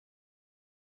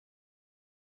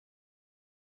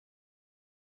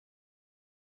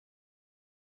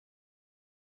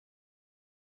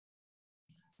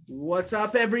What's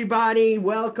up, everybody?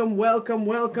 Welcome, welcome,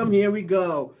 welcome. Here we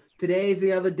go. Today is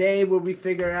the other day where we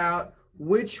figure out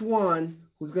which one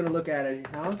who's going to look at it,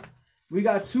 huh? We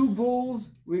got two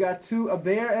bulls. We got a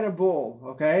bear and a bull,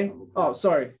 okay? Oh,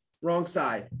 sorry. Wrong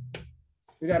side.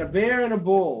 We got a bear and a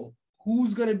bull.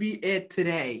 Who's going to be it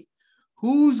today?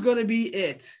 Who's going to be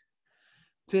it?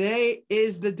 Today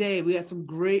is the day. We had some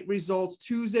great results.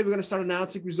 Tuesday, we're going to start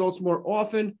announcing results more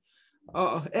often.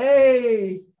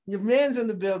 Hey, your man's in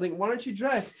the building. Why aren't you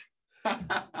dressed? All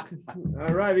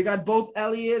right, we got both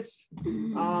Elliots.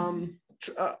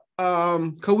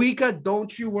 Kawika,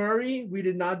 don't you worry. We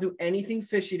did not do anything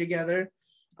fishy together.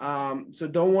 So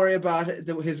don't worry about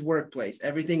his workplace.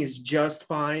 Everything is just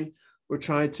fine. We're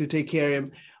trying to take care of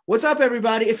him. What's up,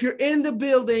 everybody? If you're in the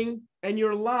building and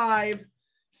you're live,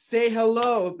 say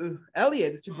hello.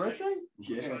 Elliot, it's your birthday?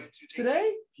 Yeah.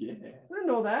 Today? Yeah. I didn't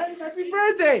know that. Happy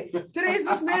birthday. Today's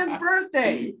this man's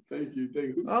birthday. Thank you.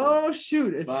 Thank you. Oh,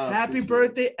 shoot. It's Wow, happy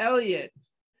birthday, Elliot.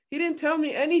 He didn't tell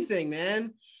me anything,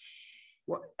 man.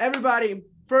 Well, everybody,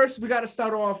 first, we got to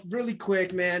start off really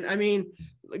quick, man. I mean,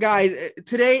 guys,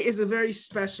 today is a very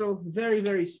special, very,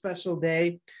 very special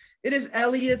day. It is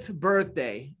Elliot's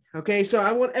birthday. Okay, so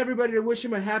I want everybody to wish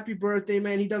him a happy birthday,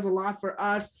 man. He does a lot for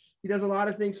us. He does a lot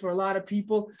of things for a lot of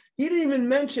people. He didn't even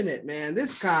mention it, man.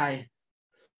 This guy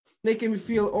making me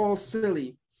feel all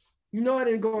silly. You know I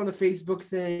didn't go on the Facebook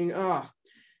thing.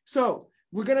 So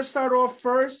we're going to start off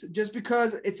first just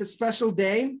because it's a special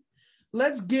day.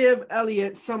 Let's give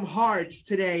Elliot some hearts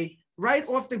today, right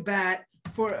off the bat.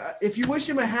 For if you wish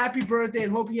him a happy birthday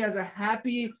and hope he has a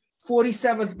happy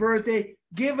 47th birthday,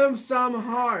 give him some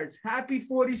hearts. Happy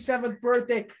 47th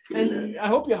birthday. And I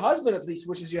hope your husband at least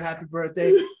wishes you a happy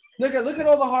birthday. Look at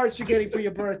all the hearts you're getting for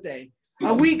your birthday.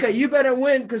 Awika, you better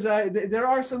win because there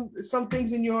are some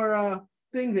things in your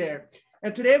thing there.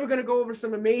 And today we're going to go over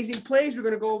some amazing plays. We're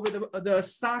going to go over the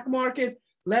stock market.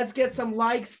 Let's get some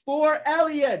likes for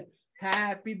Elliot.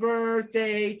 Happy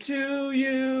birthday to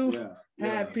you. Yeah.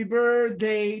 Happy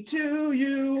birthday to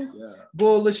you. Yeah.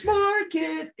 Bullish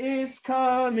market is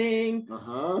coming.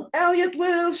 Elliot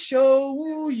will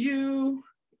show you.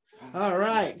 All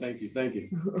right. Thank you. Thank you.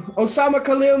 Osama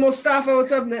Khalil Mustafa,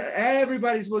 what's up?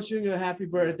 Everybody's wishing you a happy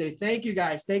birthday. Thank you,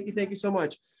 guys. Thank you so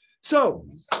much. So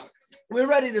we're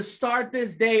ready to start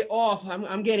this day off.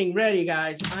 I'm getting ready,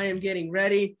 guys. I am getting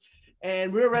ready.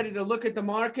 And we're ready to look at the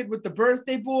market with the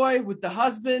birthday boy, with the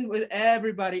husband, with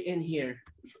everybody in here.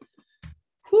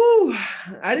 Whew.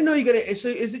 I didn't know you're going to. So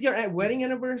is it your wedding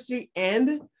anniversary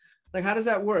and? Like, how does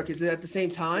that work? Is it at the same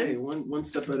time? Hey, one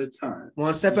step at a time.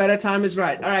 One step at a time is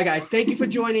right. All right, guys. Thank you for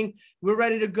joining. We're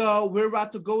ready to go. We're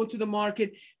about to go into the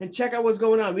market and check out what's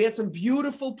going on. We had some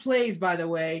beautiful plays, by the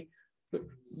way,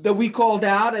 that we called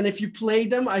out. And if you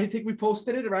played them, I think we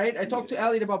posted it, right? I talked to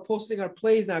Elliot about posting our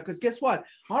plays now because guess what?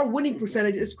 Our winning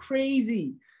percentage is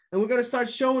crazy. And we're going to start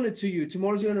showing it to you.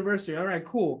 Tomorrow's your anniversary. All right,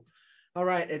 cool. All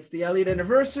right, it's the Elliot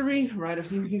anniversary, right?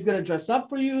 He's going to dress up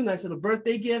for you. Nice little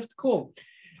birthday gift. Cool.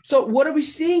 So what are we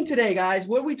seeing today, guys?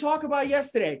 What did we talk about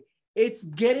yesterday? It's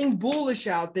getting bullish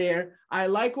out there. I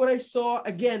like what I saw.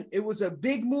 Again, it was a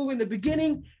big move in the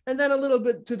beginning and then a little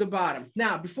bit to the bottom.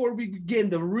 Now, before we begin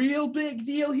the real big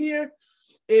deal here,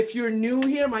 if you're new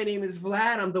here, my name is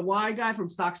Vlad. I'm the Y guy from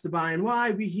Stocks to Buy and Why.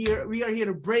 We are here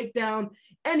to break down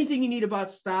anything you need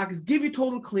about stocks, give you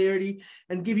total clarity,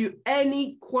 and give you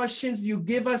any questions you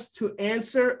give us to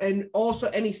answer, and also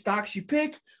any stocks you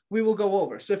pick, we will go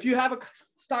over. So if you have a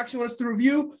stocks you want us to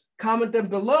review, comment them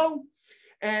below.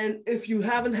 And if you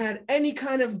haven't had any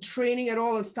kind of training at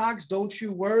all in stocks, don't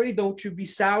you worry. Don't you be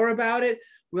sour about it.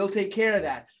 We'll take care of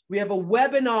that. We have a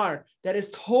webinar that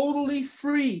is totally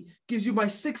free, gives you my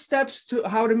 6 steps to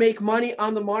how to make money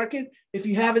on the market. If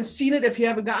you haven't seen it, if you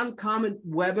haven't gotten, comment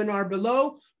webinar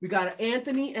below. We got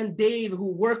Anthony and Dave who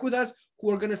work with us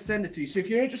who are going to send it to you. So if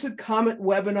you're interested, comment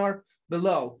webinar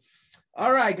below.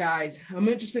 All right, guys, I'm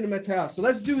interested in Mattel. So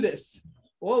let's do this.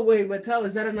 Oh, wait, Mattel,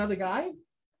 is that another guy?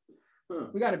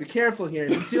 We got to be careful here.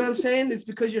 You see what I'm saying? It's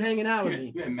because you're hanging out with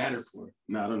me. It matters for it.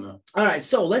 No, I don't know. All right,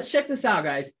 so let's check this out,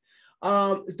 guys.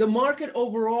 The market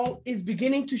overall is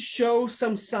beginning to show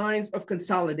some signs of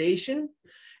consolidation.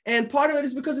 And part of it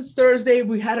is because it's Thursday.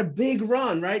 We had a big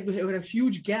run, right? We had a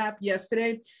huge gap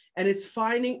yesterday, and it's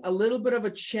finding a little bit of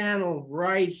a channel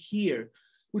right here,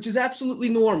 which is absolutely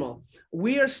normal.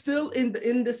 We are still in the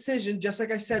indecision, just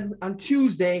like I said on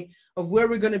Tuesday, of where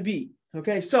we're going to be.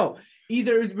 Okay, so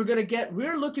either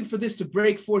we're looking for this to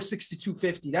break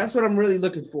 462.50. That's what I'm really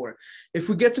looking for. If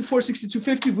we get to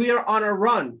 462.50, we are on a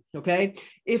run, okay?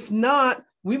 If not,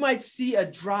 we might see a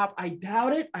drop. I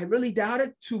doubt it. I really doubt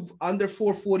it, to under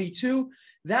 442.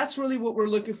 That's really what we're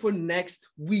looking for next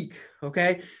week.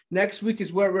 Okay. Next week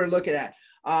is where we're looking at.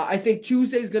 I think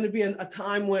Tuesday is going to be a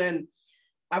time when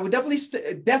I would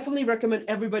definitely recommend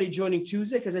everybody joining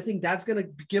Tuesday, because I think that's going to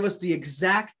give us the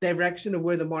exact direction of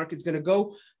where the market's going to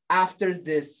go after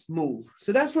this move.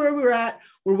 So that's where we're at.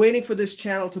 We're waiting for this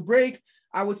channel to break.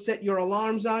 I would set your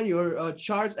alarms on, your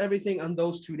charts, everything on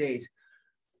those 2 days.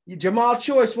 Jamal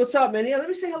Choice, what's up, man? Yeah, let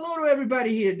me say hello to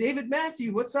everybody here. David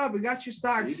Matthew, what's up? We got your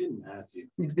stocks.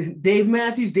 Dave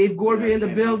Matthews, Dave Gorby in the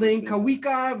building.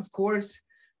 Kawika, of course.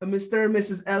 Mr. and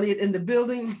Mrs. Elliott in the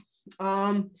building.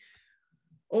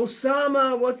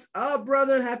 Osama, what's up,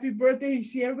 brother? Happy birthday. You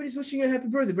see, everybody's wishing you a happy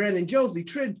birthday. Brandon Josley,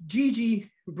 Trid, Gigi,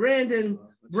 Brandon,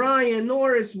 Brian,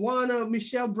 Norris, Juana,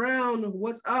 Michelle Brown,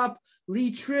 what's up?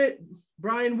 Lee Tritt,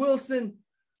 Brian Wilson,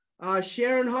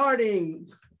 Sharon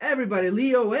Harding, everybody.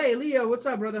 Leo, hey, Leo, what's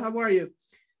up, brother? How are you?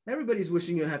 Everybody's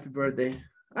wishing you a happy birthday.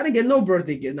 I didn't get no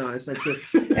birthday gift. No, it's not true.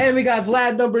 And we got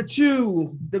Vlad number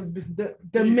 2,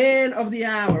 the man of the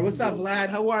hour. What's up, Vlad?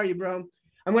 How are you, bro?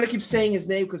 I'm going to keep saying his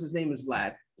name because his name is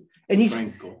Vlad. And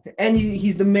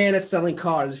he's the man at selling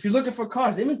cars. If you're looking for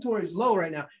cars, inventory is low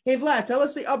right now. Hey, Vlad, tell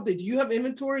us the update. Do you have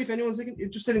inventory if anyone's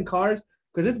interested in cars?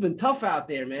 Because it's been tough out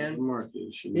there, man. The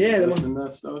market. Yeah,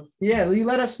 that stuff. Yeah, you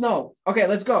let us know. Okay,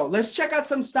 let's go. Let's check out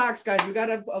some stocks, guys. We got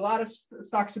a lot of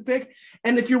stocks to pick.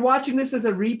 And if you're watching this as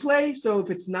a replay, so if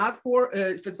it's not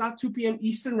 2 p.m.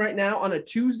 Eastern right now on a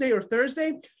Tuesday or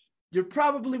Thursday, you're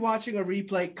probably watching a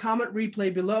replay. Comment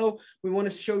replay below. We want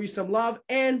to show you some love,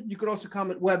 and you could also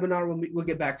comment webinar when we'll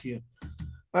get back to you.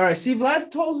 All right. See,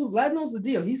 Vlad knows the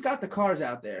deal. He's got the cars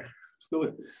out there.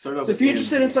 Start off. So if you're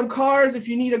interested in some cars, if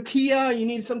you need a Kia, you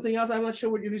need something else, I'm not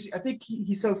sure what you're using. I think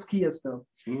he sells Kia still.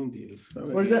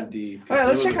 AMD. What is that? All right,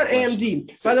 let's check out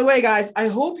AMD. By the way, guys, I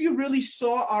hope you really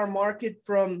saw our market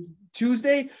from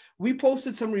Tuesday. We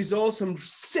posted some results, some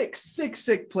sick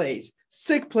plays.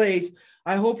 Sick plays.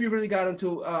 I hope you really got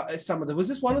into some of them. Was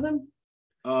this one of them?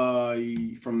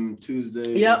 From Tuesday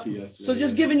to yesterday. So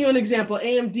just giving you an example,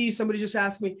 AMD, somebody just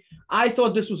asked me, I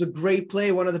thought this was a great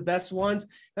play, one of the best ones.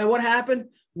 And what happened?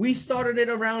 We started it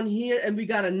around here and we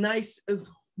got a nice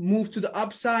move to the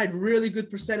upside, really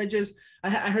good percentages. I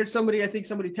heard somebody, I think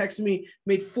somebody texted me,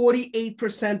 made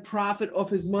 48% profit off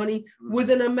his money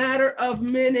within a matter of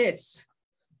minutes.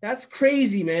 That's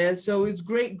crazy, man. So it's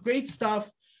great stuff.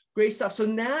 Great stuff. So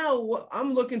now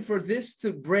I'm looking for this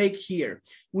to break here.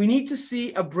 We need to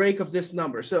see a break of this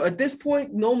number. So at this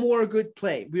point, no more a good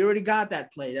play. We already got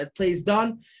that play. That play is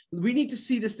done. We need to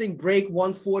see this thing break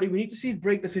 140. We need to see it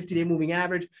break the 50-day moving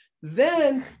average.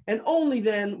 Then, and only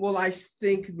then, will I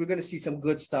think we're going to see some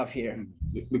good stuff here.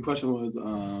 The question was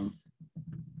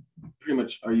pretty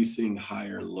much, are you seeing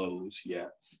higher lows yet?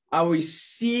 Are we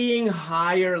seeing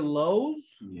higher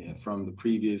lows? Yeah, from the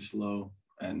previous low.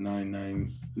 At 99.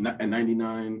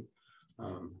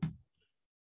 What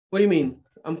do you mean?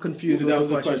 I'm confused. That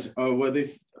was the question. I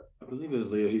believe it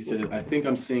was Leo. He said, I think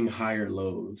I'm seeing higher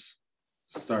lows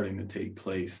starting to take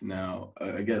place now.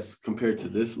 I guess compared to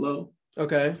this low.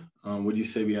 Okay. Would you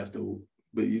say we have to?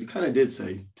 But you kind of did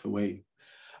say to wait.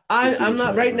 I'm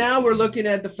not right now. We're looking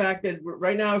at the fact that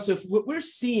right now, so if what we're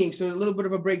seeing, so a little bit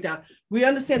of a breakdown, we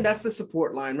understand that's the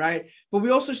support line, right? But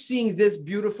we're also seeing this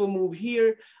beautiful move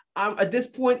here. At this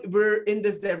point, we're in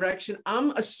this direction.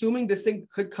 I'm assuming this thing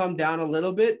could come down a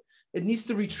little bit. It needs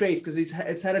to retrace because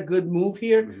it's had a good move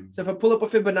here. Mm-hmm. So if I pull up a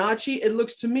Fibonacci, it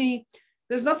looks to me,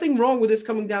 there's nothing wrong with this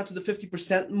coming down to the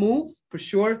 50% move for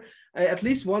sure. At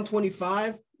least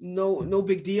 125, no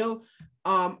big deal.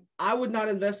 I would not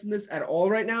invest in this at all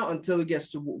right now until it gets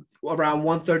to around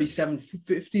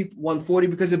 137.50, 140,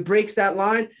 because it breaks that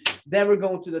line. Then we're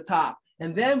going to the top.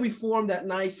 And then we form that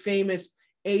nice famous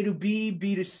A to B,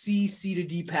 B to C, C to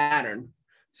D pattern.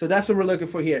 So that's what we're looking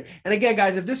for here. And again,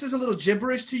 guys, if this is a little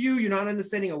gibberish to you, you're not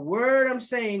understanding a word I'm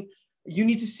saying, you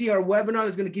need to see our webinar.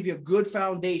 It's going to give you a good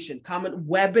foundation. Comment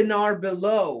webinar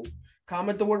below.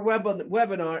 Comment the word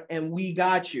webinar, and we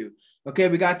got you. Okay,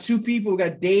 we got two people. We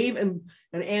got Dave and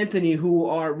Anthony who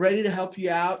are ready to help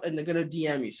you out, and they're going to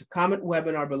DM you. So comment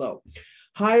webinar below.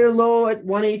 Higher low at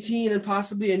 118 and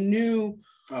possibly a new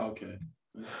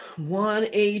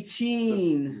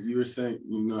 118. So you were saying,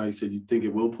 how you said you think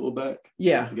it will pull back?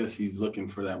 Yeah. I guess he's looking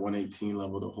for that 118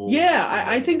 level to hold. Yeah,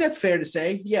 I think that's fair to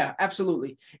say. Yeah,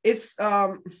 absolutely. It's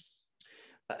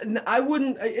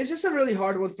it's just a really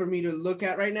hard one for me to look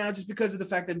at right now, just because of the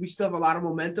fact that we still have a lot of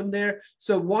momentum there.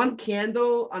 So one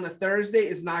candle on a Thursday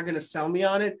is not going to sell me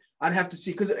on it. I'd have to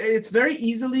see, because it's very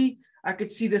easily, I could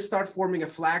see this start forming a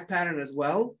flag pattern as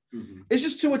well. Mm-hmm. It's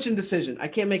just too much indecision. I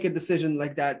can't make a decision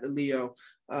like that, Leo.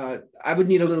 I would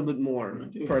need a little bit more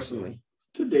personally.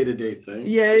 It's a day-to-day thing.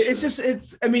 Yeah,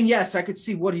 it's I mean, yes, I could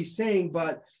see what he's saying,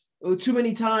 but too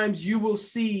many times you will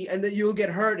see, and then you'll get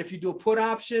hurt if you do a put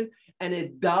option and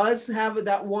it does have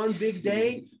that one big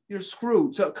day, you're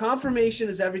screwed. So confirmation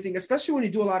is everything, especially when you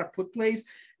do a lot of put plays.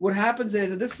 What happens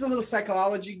is, and this is a little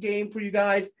psychology game for you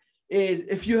guys, is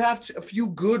if you have a few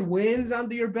good wins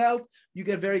under your belt, you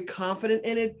get very confident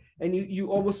in it, and you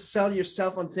almost sell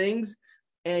yourself on things,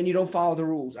 and you don't follow the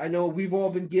rules. I know we've all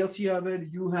been guilty of it.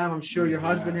 You have, I'm sure your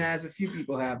husband has, a few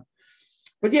people have.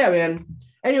 But yeah, man.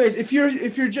 Anyways, if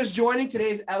you're just joining,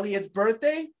 today is Elliot's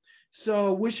birthday.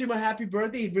 So wish him a happy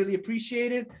birthday. He'd really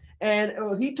appreciate it.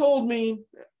 And he told me,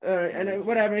 and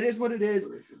whatever, it is what it is.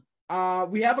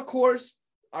 We have a course,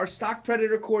 our Stock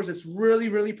Predator course. It's really,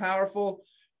 really powerful.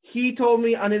 He told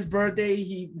me on his birthday,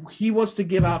 he wants to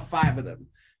give out 5 of them.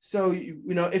 So,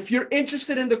 if you're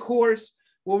interested in the course,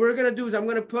 what we're going to do is I'm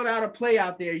going to put out a play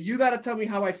out there. You got to tell me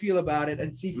how I feel about it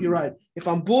and see if you're right. If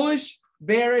I'm bullish,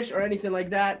 bearish, or anything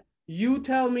like that, you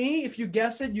tell me. If you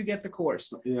guess it, you get the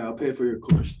course. Yeah, I'll pay for your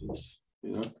course.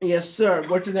 Yes, sir.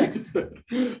 What's the next?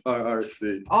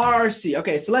 RRC. RRC.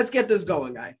 Okay, so let's get this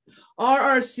going, guys.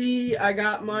 RRC, I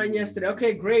got mine yesterday.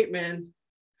 Okay, great, man.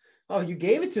 Oh, you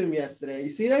gave it to him yesterday. You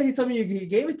see that? He told me you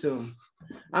gave it to him.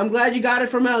 I'm glad you got it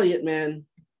from Elliot, man.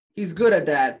 He's good at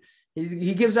that.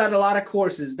 He gives out a lot of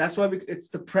courses. That's why it's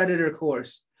the Predator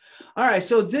course. All right,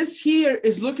 so this here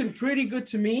is looking pretty good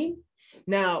to me.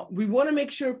 Now, we want to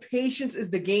make sure patience is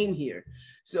the game here.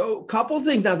 So a couple of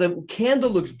things. Now, the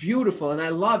candle looks beautiful, and I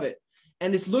love it.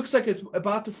 And it looks like it's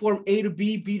about to form A to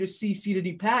B, B to C, C to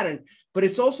D pattern. But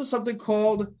it's also something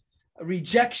called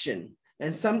rejection.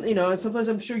 And and sometimes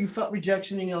I'm sure you felt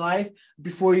rejection in your life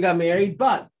before you got married.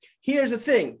 But here's the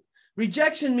thing.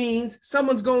 Rejection means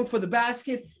someone's going for the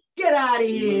basket. Get out of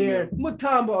here.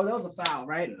 Mutombo. That was a foul,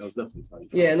 right? Yeah, that was definitely foul.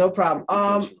 Yeah, no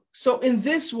problem. So in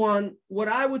this one, what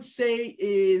I would say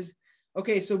is,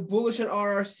 okay, so bullish on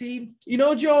RRC.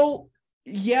 Joe,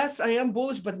 yes, I am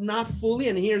bullish, but not fully,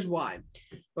 and here's why.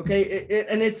 Okay,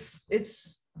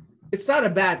 it's not a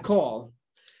bad call,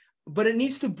 but it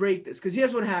needs to break this, because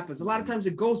here's what happens. A lot of times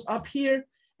it goes up here,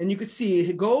 and you could see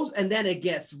it goes, and then it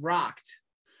gets rocked.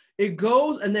 It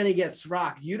goes, and then it gets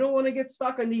rocked. You don't want to get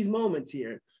stuck in these moments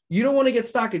here. You don't want to get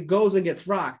stuck. It goes and gets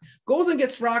rocked. Goes and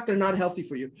gets rocked. They're not healthy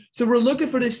for you. So we're looking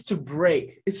for this to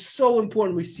break. It's so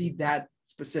important we see that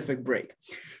specific break.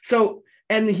 So,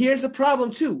 and here's the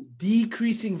problem too,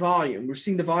 decreasing volume. We're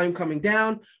seeing the volume coming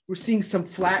down. We're seeing some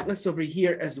flatness over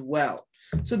here as well.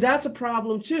 So that's a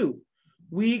problem too.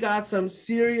 We got some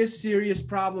serious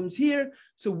problems here.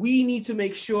 So we need to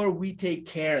make sure we take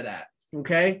care of that.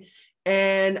 Okay.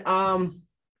 And,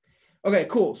 okay,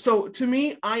 cool. So to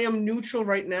me, I am neutral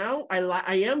right now.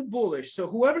 I am bullish. So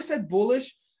whoever said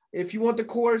bullish, if you want the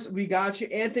course, we got you.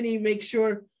 Anthony, make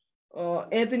sure,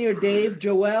 Anthony or Dave,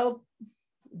 Joel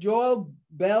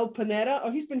Bell Panetta. Oh,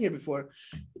 he's been here before.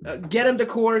 Get him the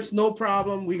course, no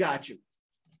problem. We got you.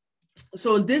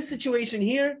 So in this situation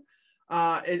here,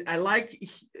 I like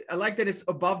that it's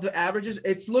above the averages.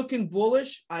 It's looking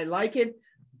bullish. I like it,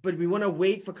 but we want to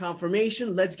wait for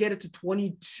confirmation. Let's get it to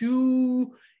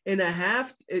 22 and a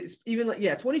half. It's even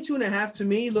like, 22 and a half to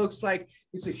me looks like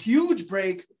it's a huge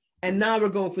break. And now we're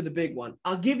going for the big one.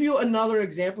 I'll give you another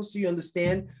example so you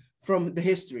understand from the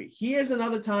history. Here's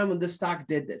another time when this stock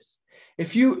did this.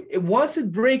 Once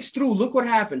it breaks through, look what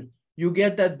happened. You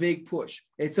get that big push.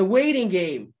 It's a waiting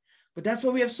game, but that's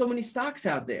why we have so many stocks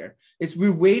out there.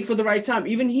 We wait for the right time.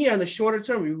 Even here on the shorter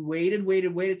term, we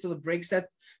waited till it breaks that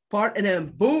part, and then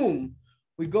boom,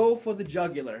 we go for the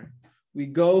jugular.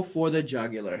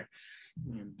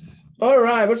 All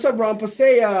right, what's up, Ron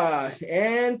Pasea?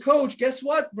 And Coach, guess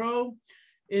what, bro?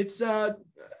 It's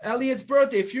Elliot's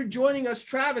birthday. If you're joining us,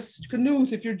 Travis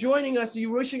Knuth, if you're joining us,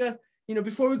 you're wishing us,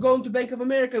 before we go into Bank of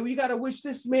America, we got to wish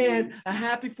this man a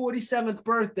happy 47th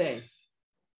birthday.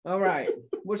 All right,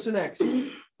 what's the next?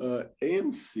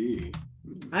 AMC.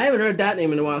 I haven't heard that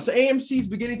name in a while. So AMC is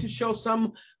beginning to show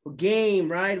some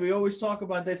game, right? We always talk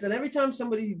about this. And every time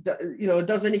somebody,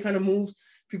 does any kind of moves,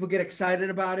 people get excited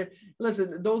about it.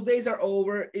 Listen, those days are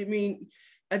over. I mean,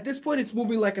 at this point, it's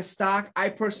moving like a stock. I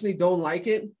personally don't like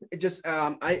it. It just,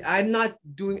 I'm not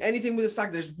doing anything with the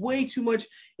stock. There's way too much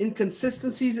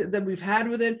inconsistencies that we've had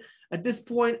with it. At this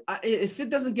point, if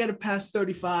it doesn't get it past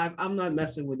 35, I'm not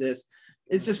messing with this.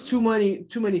 It's just too many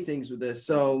things with this.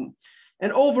 So,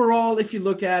 and overall, if you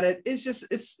look at it,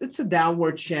 it's a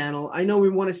downward channel. I know we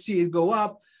want to see it go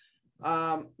up.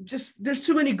 There's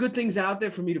too many good things out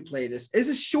there for me to play this. Is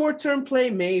a short-term play?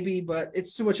 Maybe, but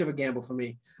it's too much of a gamble for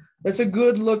me. That's a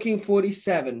good looking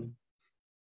 47,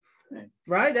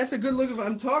 right? That's a good look.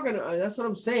 I'm talking. That's what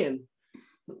I'm saying.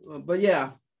 But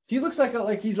yeah, he looks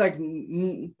like he's like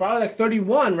probably like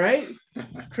 31, right?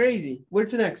 Crazy. Where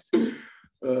to next?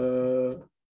 LI.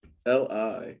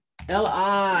 LI.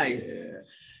 Yeah.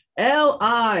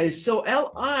 LI. So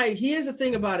LI, here's the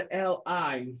thing about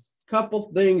LI.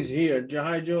 Couple things here.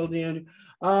 Hi, Joel, DeAndre.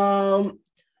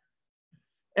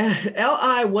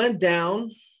 LI went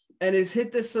down and it's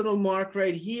hit this little mark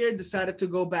right here, decided to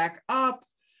go back up.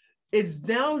 It's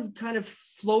now kind of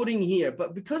floating here,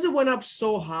 but because it went up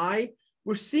so high,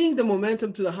 we're seeing the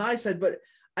momentum to the high side, but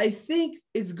I think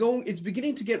it's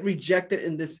beginning to get rejected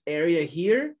in this area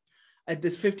here at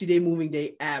this 50-day moving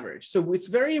day average. So it's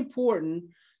very important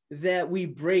that we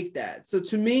break that. So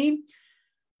to me,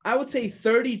 I would say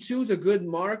 32 is a good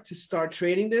mark to start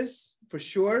trading this for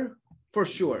sure. For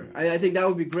sure. I think that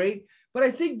would be great. But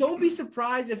I think don't be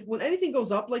surprised if when anything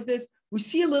goes up like this, we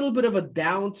see a little bit of a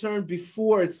downturn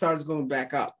before it starts going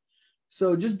back up.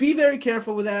 So just be very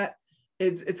careful with that.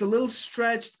 It's a little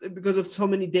stretched because of so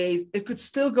many days. It could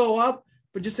still go up,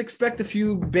 but just expect a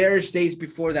few bearish days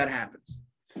before that happens.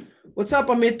 What's up,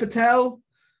 Amit Patel?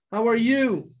 How are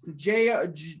you?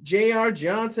 J.R.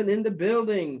 Johnson in the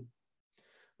building.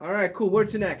 All right, cool. Where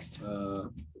to next?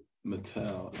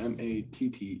 Mattel,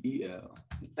 M-A-T-T-E-L.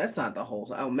 That's not the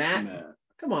whole. Oh, Matt.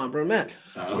 Come on, bro, Matt.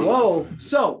 Oh. Whoa.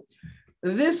 So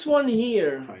this one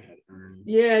here.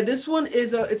 Yeah, this one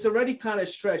it's already kind of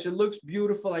stretched. It looks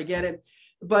beautiful. I get it.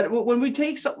 But when we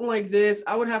take something like this,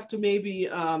 I would have to maybe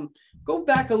go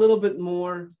back a little bit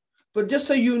more. But just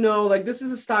so you know, like this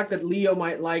is a stock that Leo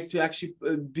might like to actually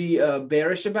be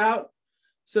bearish about.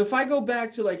 So if I go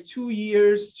back to like 2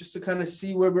 years, just to kind of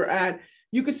see where we're at,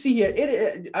 you could see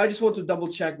here, I just want to double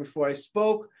check before I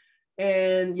spoke.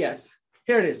 And yes,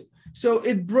 here it is. So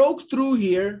it broke through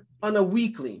here on a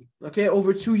weekly, okay,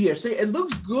 over 2 years. So it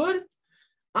looks good.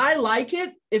 I like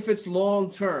it if it's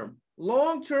long-term.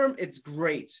 Long-term, it's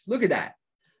great. Look at that.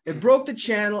 It broke the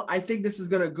channel. I think this is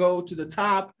going to go to the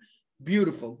top.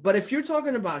 Beautiful. But if you're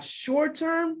talking about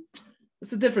short-term,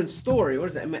 it's a different story. What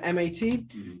is it, MAT?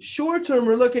 Mm-hmm. Short-term,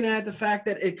 we're looking at the fact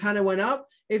that it kind of went up.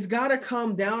 It's got to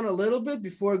come down a little bit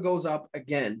before it goes up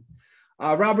again.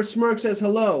 Robert Smirk says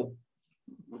hello.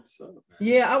 What's up, man?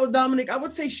 Yeah, Dominic, I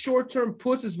would say short-term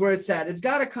puts is where it's at. It's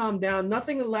got to calm down.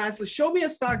 Nothing will last. Show me a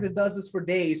stock that does this for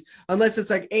days, unless it's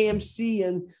like AMC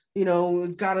and, you know,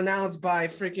 got announced by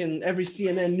freaking every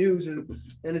CNN news and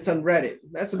it's on Reddit.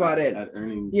 That's about it. Had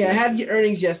earnings. Yeah, I had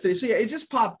earnings yesterday. So, yeah, it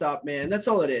just popped up, man. That's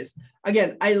all it is.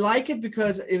 Again, I like it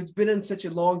because it's been in such a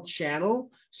long channel.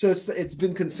 So it's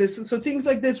been consistent. So things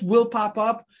like this will pop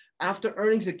up after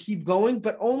earnings that keep going,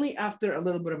 but only after a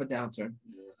little bit of a downturn.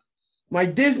 My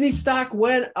Disney stock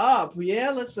went up.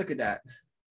 Yeah, let's look at that.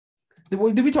 Did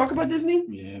we talk about Disney?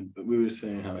 Yeah, but we were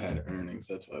saying how it had earnings.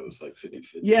 That's why it was like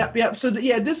 50-50. Yeah. So,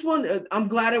 this one, I'm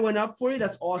glad it went up for you.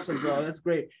 That's awesome, bro. That's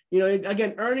great. You know,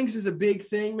 again, earnings is a big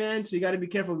thing, man. So you got to be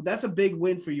careful. That's a big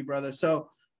win for you, brother. So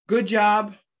good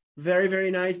job. Very,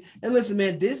 very nice. And listen,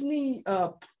 man, Disney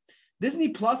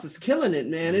Plus is killing it,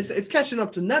 man. It's catching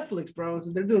up to Netflix, bro. So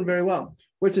they're doing very well.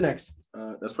 Where to next?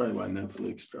 That's probably why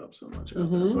Netflix dropped so much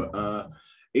out there. But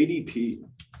ADP.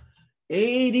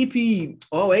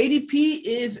 Oh, ADP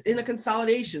is in a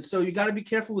consolidation. So you got to be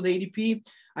careful with ADP.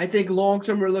 I think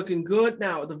long-term we're looking good.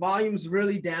 Now, the volume's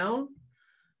really down.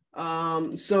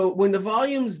 So when the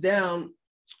volume's down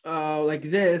like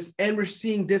this, and we're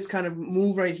seeing this kind of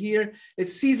move right here, it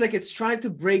seems like it's trying to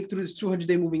break through this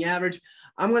 200-day moving average.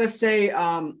 I'm going to say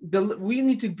we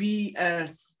need to be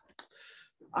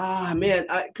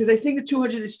because I think the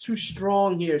 200 is too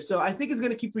strong here. So I think it's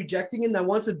going to keep rejecting it. Now,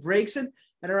 once it breaks it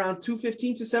at around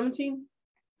 215 to 17,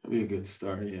 that'd be a good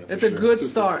start. Yeah, that's a good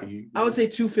start. I would say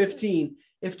 215.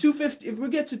 If we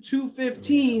get to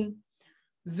 215,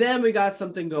 then we got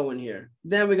something going here.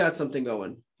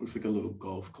 Looks like a little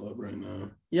golf club right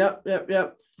now. Yep.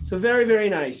 So very, very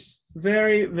nice.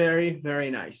 Very, very,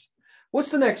 very nice. What's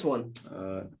the next one?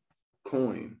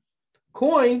 Coin.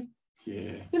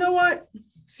 Yeah. You know what?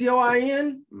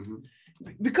 COIN. Mm-hmm.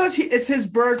 Because it's his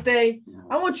birthday,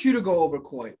 I want you to go over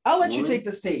Coin. I'll let you take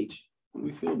the stage. What do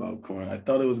we feel about Coin? I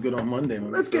thought it was good on Monday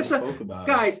when let's get some about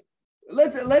guys.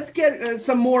 Let's get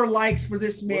some more likes for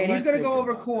this man. He's gonna go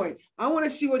over Coin. I want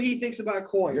to see what he thinks about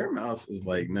Coin. Your mouse is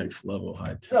like next level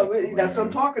high tech. No, that's what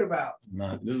I'm talking about.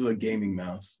 This is a gaming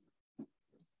mouse.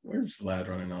 Where's Vlad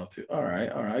running off to? All right.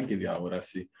 I'll give y'all what I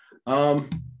see.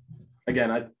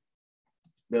 Again,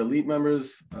 the elite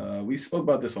members, we spoke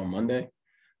about this on Monday,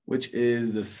 which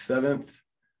is the 7th.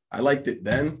 I liked it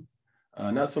then,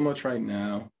 not so much right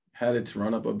now. Had it to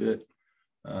run up a bit.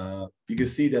 You can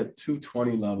see that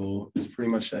 220 level is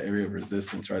pretty much that area of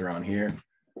resistance right around here.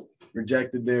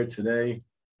 Rejected there today.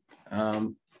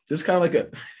 This is kind of like a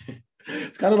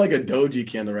it's kind of like a doji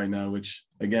candle right now, which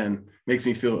again makes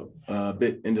me feel a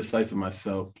bit indecisive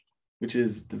myself, which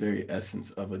is the very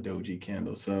essence of a doji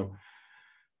candle. So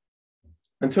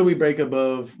until we break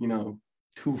above,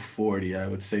 240, I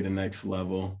would say the next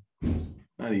level.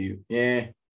 Not even,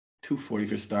 240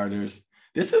 for starters.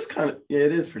 This is kind of,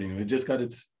 it is pretty new. It just got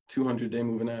its 200-day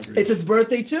moving average. It's its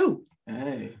birthday too.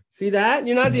 Hey. See that?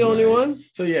 You're not the only one.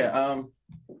 So yeah,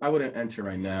 I wouldn't enter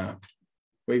right now.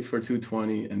 Wait for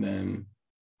 220 and then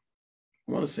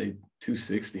I want to say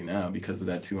 260 now because of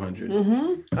that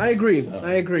 200. I agree.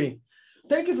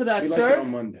 Thank you for that, sir.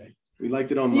 We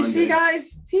liked it on Monday. You see,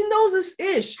 guys, he knows this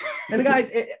ish. And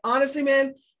guys, honestly,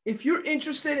 man, if you're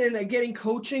interested in getting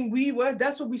coaching,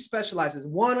 that's what we specialize in,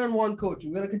 one-on-one coaching.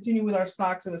 We're going to continue with our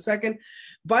stocks in a second.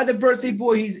 By the birthday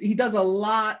boy, he does a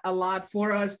lot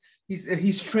for us.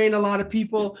 He's trained a lot of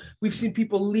people. We've seen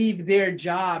people leave their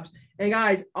jobs. And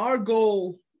guys, our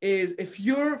goal is if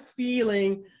you're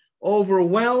feeling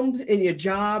overwhelmed in your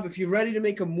job, if you're ready to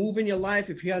make a move in your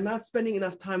life, if you're not spending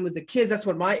enough time with the kids, that's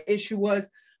what my issue was.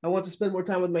 I want to spend more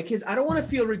time with my kids. I don't want to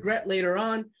feel regret later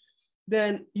on.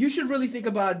 Then you should really think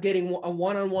about getting a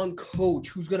one-on-one coach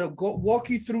who's going to walk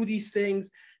you through these things,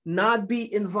 not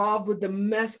be involved with the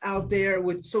mess out there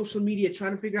with social media,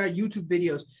 trying to figure out YouTube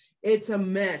videos. It's a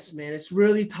mess, man. It's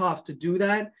really tough to do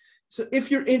that. So if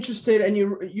you're interested and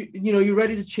you're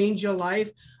ready to change your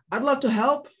life, I'd love to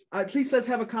help. At least let's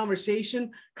have a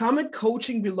conversation. Comment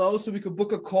coaching below so we could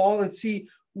book a call and see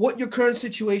what your current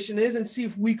situation is and see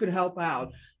if we could help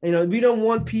out. We don't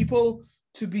want people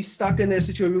to be stuck in their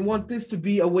situation. We want this to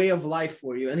be a way of life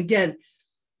for you. And again,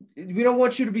 we don't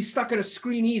want you to be stuck at a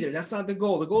screen either. That's not the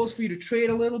goal. The goal is for you to trade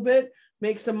a little bit,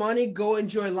 make some money, go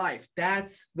enjoy life.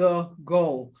 That's the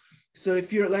goal. So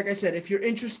if you're, like I said, if you're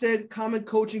interested, comment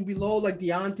coaching below like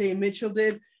Deontay and Mitchell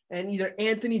did. And either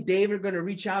Anthony, Dave are going to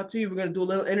reach out to you. We're going to do a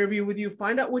little interview with you,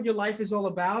 find out what your life is all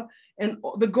about. And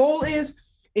the goal is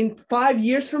in 5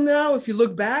 years from now, if you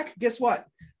look back, guess what?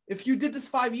 If you did this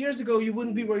 5 years ago, you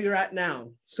wouldn't be where you're at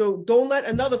now. So don't let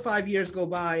another 5 years go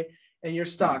by and you're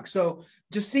stuck. So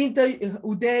Jacinta,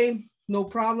 Uday, no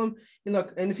problem. And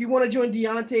look, and if you want to join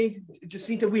Deontay,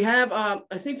 Jacinta, we have,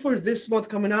 I think for this month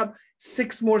coming up,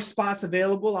 6 more spots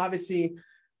available. Obviously,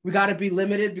 we got to be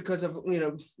limited because of,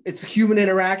 it's human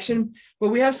interaction, but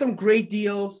we have some great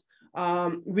deals.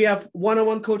 We have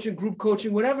one-on-one coaching, group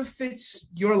coaching, whatever fits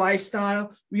your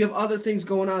lifestyle. We have other things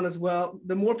going on as well.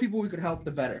 The more people we could help,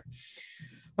 the better.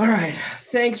 All right.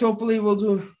 Thanks. Hopefully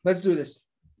let's do this.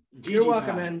 You're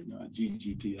welcome, man. No,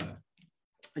 GGPI.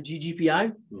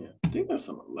 GGPI? Yeah. I think that's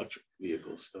some electric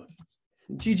vehicle stuff.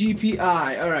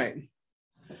 GGPI. All right.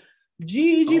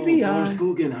 GGPI. Boris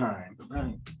Guggenheim.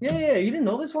 Right. Yeah. You didn't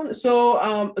know this one?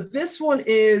 So this one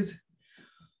is...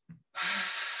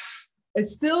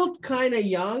 It's still kind of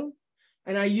young,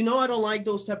 and I don't like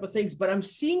those type of things, but I'm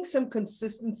seeing some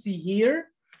consistency here,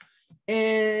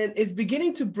 and it's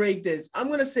beginning to break this. I'm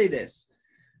going to say this.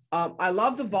 I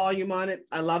love the volume on it.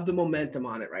 I love the momentum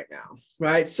on it right now,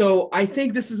 right? So I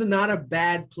think this is not a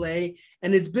bad play,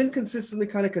 and it's been consistently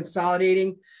kind of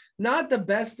consolidating. Not the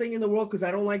best thing in the world because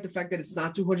I don't like the fact that it's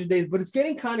not 200 days, but it's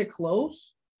getting kind of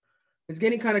close. It's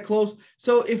getting kind of close.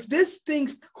 So if this thing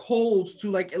holds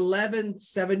to like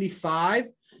 1175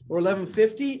 or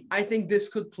 1150, I think this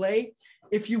could play.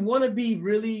 If you want to be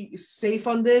really safe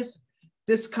on this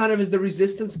kind of is the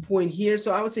resistance point here.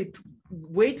 So I would say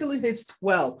wait till it hits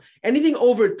 12. Anything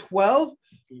over 12,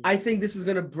 I think this is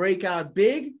going to break out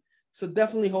big. So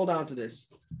definitely hold on to this.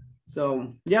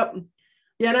 So, yep.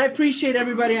 Yeah, and I appreciate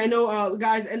everybody. I know,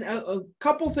 guys, and a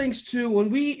couple things too. When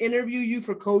we interview you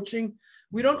for coaching,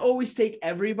 we don't always take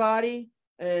everybody,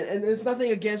 and there's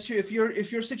nothing against you. If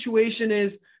your situation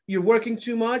is you're working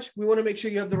too much, we want to make sure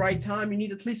you have the right time. You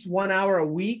need at least 1 hour a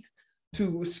week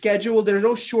to schedule. There are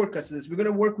no shortcuts to this. We're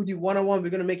going to work with you one-on-one. We're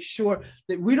going to make sure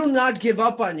that we do not give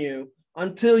up on you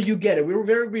until you get it. We're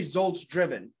very results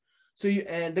driven. So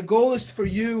and the goal is for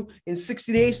you in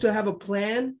 60 days to have a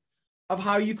plan of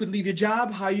how you could leave your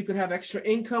job, how you could have extra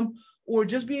income, or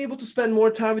just be able to spend more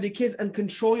time with your kids and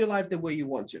control your life the way you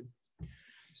want to.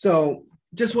 So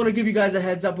just want to give you guys a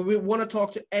heads up. But we want to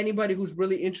talk to anybody who's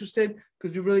really interested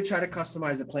because we really try to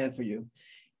customize a plan for you.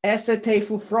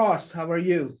 Esetefu Frost, how are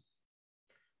you?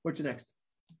 What's your next?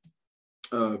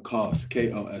 Koss,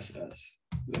 K-O-S-S.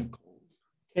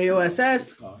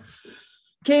 K-O-S-S.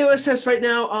 KOSS right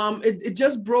now, it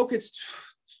just broke its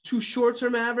two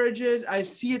short-term averages. I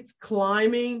see it's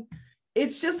climbing.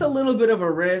 It's just a little bit of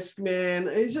a risk, man.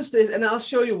 It's just this, and I'll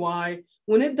show you why.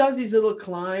 When it does these little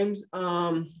climbs,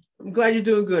 I'm glad you're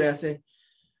doing good, Essay.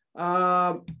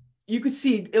 you could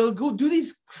see it'll go do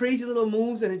these crazy little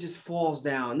moves and it just falls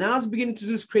down. Now it's beginning to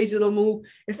do this crazy little move.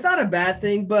 It's not a bad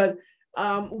thing, but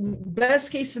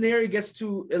best case scenario gets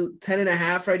to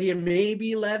 10.5 right here,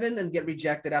 maybe 11 and get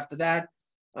rejected after that.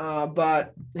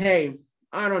 But hey,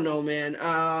 I don't know, man.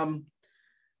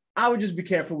 I would just be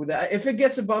careful with that. If it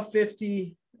gets above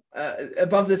 50,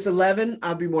 above this 11,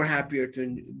 I'll be more happier to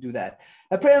do that.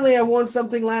 Apparently I won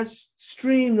something last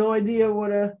stream. No idea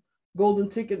what a golden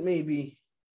ticket may be.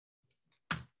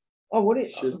 Oh, what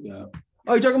is it?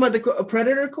 Oh, you're talking about the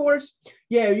Predator course?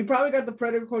 Yeah, you probably got the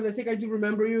Predator course. I think I do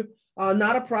remember you.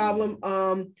 Not a problem.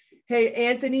 Hey,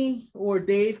 Anthony or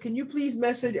Dave, can you please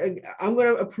message? I'm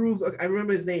going to approve. I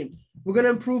remember his name. We're going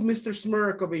to approve Mr.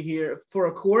 Smirk over here for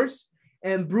a course.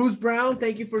 And Bruce Brown,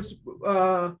 thank you for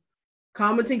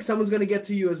commenting. Someone's going to get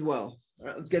to you as well. All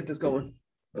right, let's get this going.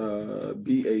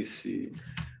 BAC.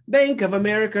 Bank of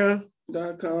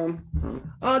America.com.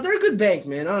 They're a good bank,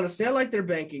 man. Honestly, I like their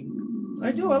banking.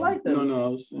 I do. I like them. No, I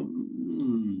was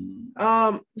saying.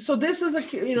 So this is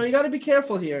you got to be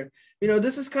careful here.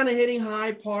 This is kind of hitting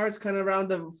high parts, kind of around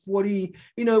the 40.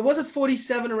 It wasn't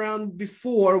 47 around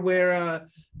before where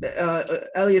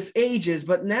Elliot's age is,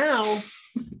 but now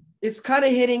it's kind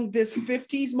of hitting this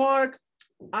 50s mark.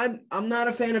 I'm not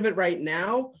a fan of it right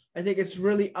now. I think it's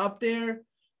really up there.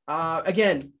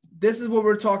 Again, this is what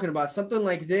we're talking about. Something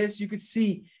like this, you could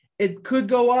see it could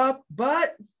go up,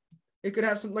 but it could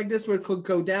have something like this where it could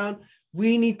go down.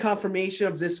 We need confirmation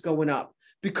of this going up.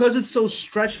 Because it's so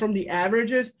stretched from the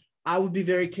averages, I would be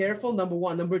very careful, number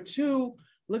one. Number two,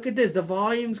 look at this. The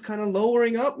volume's kind of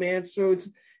lowering up, man. So it's,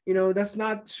 that's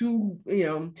not too,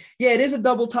 yeah, it is a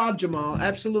double top, Jamal.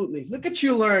 Absolutely. Look at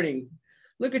you learning.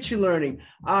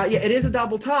 Yeah, it is a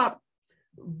double top,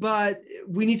 but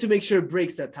we need to make sure it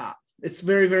breaks that top. It's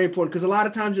very, very important because a lot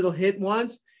of times it'll hit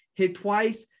once, hit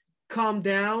twice, calm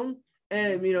down,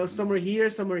 and, somewhere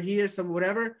here, somewhere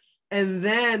whatever, and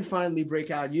then finally break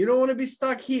out. You don't want to be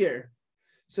stuck here.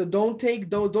 So don't take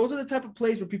those. Those are the type of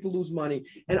plays where people lose money.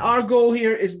 And our goal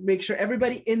here is make sure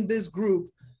everybody in this group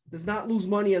does not lose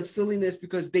money on silliness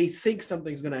because they think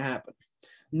something's going to happen.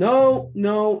 No.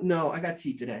 I got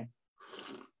tea today.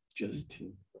 Just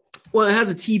tea. Well, it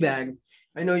has a tea bag.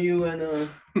 I know you and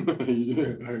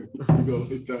yeah, I go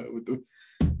with that with the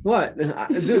what?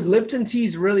 Dude, Lipton tea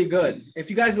is really good.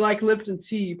 If you guys like Lipton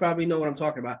tea, you probably know what I'm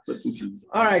talking about. Lipton tea.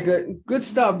 All right, good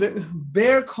stuff.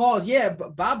 Bear calls. Yeah,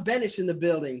 Bob Benish in the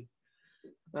building.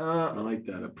 I like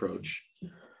that approach.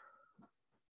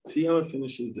 See how it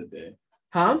finishes the day.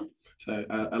 Huh? So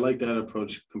I like that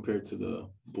approach compared to the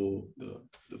bull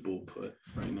put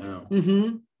right now.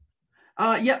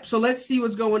 Mm-hmm. Yep. So let's see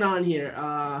what's going on here.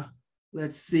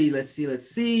 Let's see.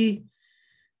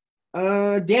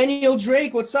 Daniel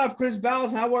Drake, what's up? Chris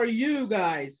Bowles, how are you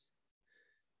guys?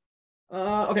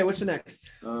 Okay, what's the next?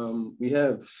 We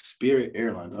have Spirit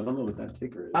Airlines. I don't know what that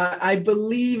ticker is. I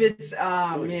believe it's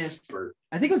man. Spurt.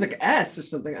 I think it was like S or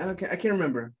something. I can't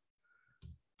remember.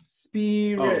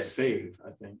 Spirit. Oh, Save,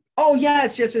 I think. Oh,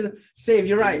 yes. Save.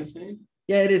 You're right.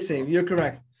 Yeah, it is Save. You're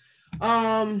correct.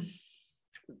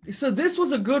 So this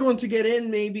was a good one to get in.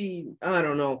 Maybe I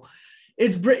don't know.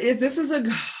 This is a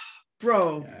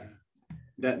bro. Yeah.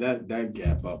 That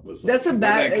gap up was. That's a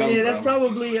bad. Yeah, that's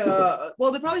probably.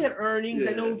 Well, they probably had earnings.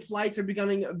 Yeah. I know flights are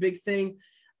becoming a big thing.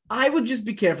 I would just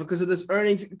be careful because of this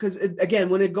earnings. Because again,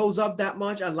 when it goes up that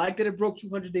much, I like that it broke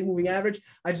 200-day moving average.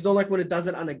 I just don't like when it does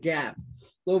it on a gap.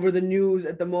 Over the news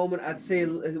at the moment, I'd say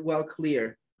well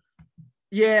clear.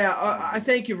 Yeah, I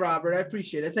thank you, Robert. I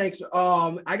appreciate it. Thanks.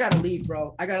 I gotta leave,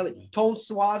 bro. Tone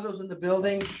Suazo's in the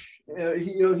building.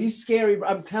 He's scary.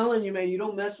 I'm telling you, man. You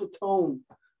don't mess with Tone.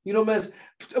 You don't mess.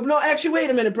 No, actually, wait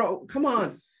a minute, bro. Come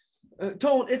on,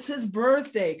 Tone. It's his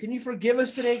birthday. Can you forgive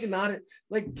us today? Not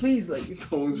please,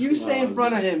 you stay in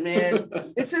front of him,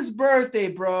 man. It's his birthday,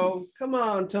 bro. Come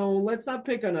on, Tone. Let's not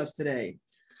pick on us today.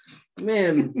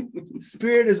 Man,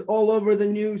 Spirit is all over the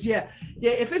news. Yeah.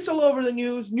 If it's all over the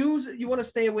news you want to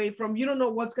stay away from. You don't know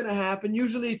what's going to happen.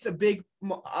 Usually it's a big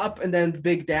up and then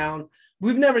big down.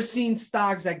 We've never seen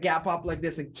stocks that gap up like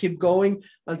this and keep going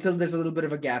until there's a little bit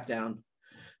of a gap down.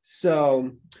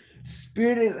 So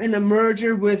Spirit is in a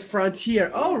merger with Frontier.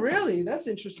 Oh, really? That's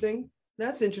interesting.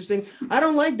 I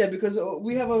don't like that because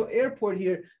we have an airport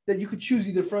here that you could choose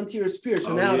either Frontier or Spirit.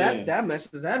 So that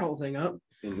messes that whole thing up.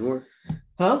 In Newark?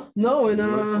 Huh? No, in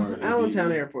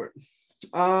Allentown Airport.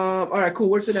 All right, cool.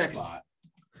 Where's the next?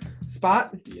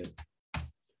 Spot? Yeah.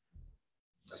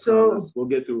 So we'll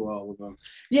get through all of them.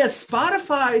 Yeah,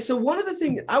 Spotify. So one of the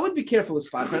things I would be careful with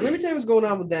Spotify. Let me tell you what's going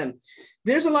on with them.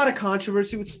 there's a lot of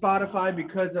controversy with Spotify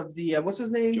because of the what's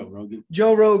his name? Joe Rogan.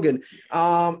 Joe Rogan.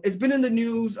 It's been in the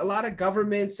news. A lot of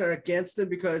governments are against it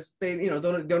because they,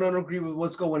 don't agree with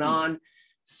what's going on.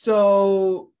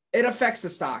 So it affects the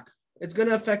stock. It's going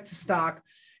to affect the stock,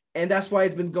 and that's why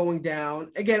it's been going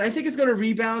down. Again, I think it's going to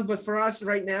rebound, but for us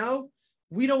right now,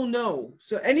 we don't know.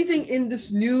 So anything in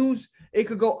this news, it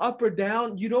could go up or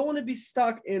down. You don't want to be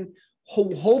stuck in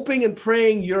hoping and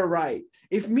praying you're right.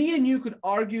 If me and you could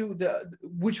argue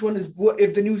which one is,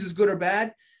 if the news is good or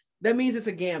bad, that means it's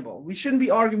a gamble. We shouldn't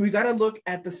be arguing. We got to look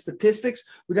at the statistics.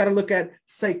 We got to look at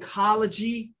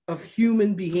psychology of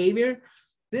human behavior.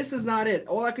 This is not it.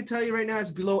 All I can tell you right now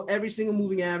is below every single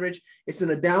moving average. It's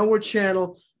in a downward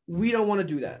channel. We don't want to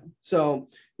do that. So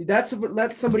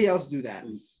let somebody else do that.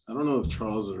 I don't know if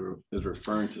Charles is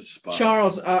referring to SPOT.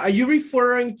 Charles, are you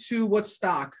referring to what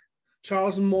stock?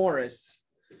 Charles Morris.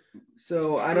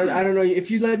 So I don't know if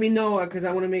you let me know, because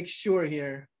I want to make sure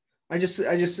here. I just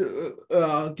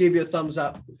gave you a thumbs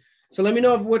up. So let me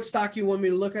know what stock you want me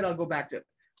to look at. I'll go back to it.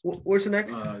 Where's the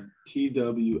next?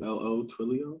 TWLO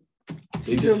Twilio.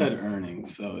 They just had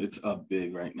earnings, so it's up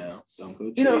big right now. Don't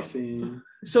go chasing.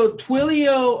 So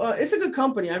Twilio, it's a good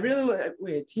company. I really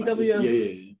wait.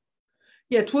 TW.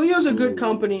 Yeah, Twilio's a good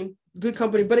company. Good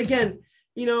company, but again,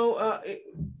 I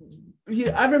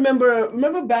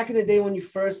remember back in the day when you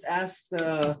first asked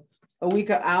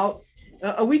Awika out.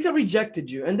 Awika rejected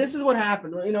you, and this is what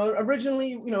happened.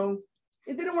 Originally,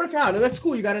 it didn't work out, and that's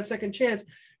cool. You got a second chance,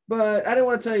 but I didn't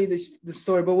want to tell you the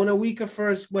story. But when Awika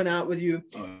first went out with you,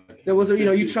 there was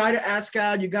you tried to ask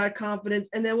out, you got confidence,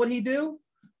 and then what did he do?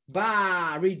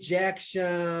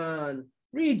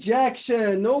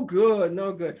 Rejection. No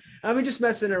good. I mean, just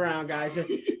messing around, guys.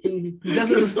 He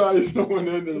doesn't start someone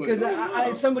in there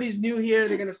because somebody's new here.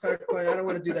 They're gonna start going. I don't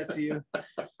want to do that to you.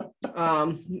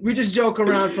 We just joke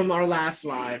around from our last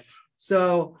live.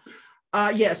 So,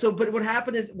 but what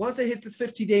happened is once it hit this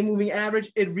 50-day moving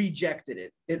average, it rejected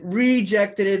it. It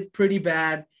rejected it pretty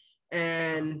bad,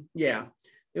 and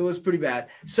it was pretty bad.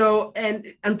 So,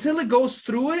 and until it goes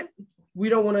through it, we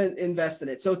don't want to invest in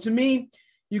it. So, to me,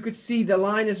 you could see the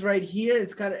line is right here.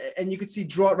 It's and you could see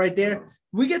draw it right there.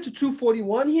 We get to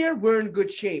 241 here, we're in good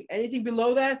shape. Anything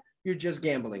below that, you're just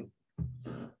gambling.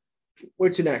 Where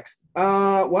to next?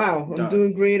 Wow, I'm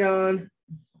doing great on.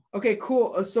 Okay,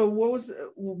 cool. So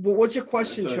what's your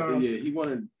question, Charles? Yeah, he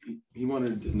wanted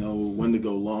to know when to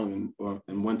go long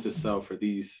and when to sell for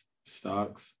these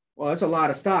stocks. Well, that's a lot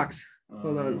of stocks.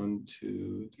 Hold on. 1,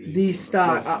 2, 3. These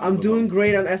stocks. I'm doing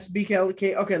great on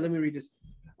SBK. Okay, let me read this.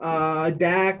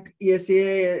 DAC,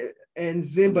 ESA, and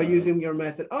Zimba using your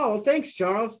method. Oh, thanks,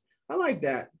 Charles. I like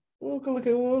that. He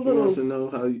wants to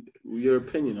know your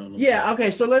opinion on them. Yeah. Okay.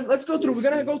 So let's go through. We're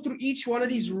gonna go through each one of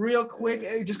these real quick,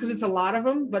 just because it's a lot of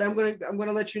them. But I'm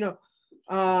gonna let you know.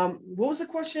 What was the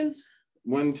question?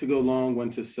 When to go long,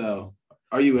 when to sell.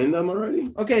 Are you in them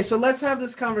already? Okay. So let's have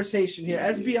this conversation here.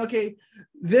 SBLK.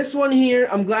 This one here.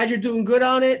 I'm glad you're doing good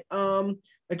on it.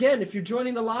 Again, if you're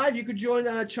joining the live, you could join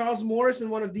Charles Morris in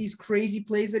one of these crazy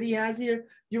plays that he has here.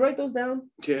 You write those down?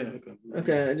 Yeah.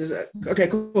 Okay. Okay.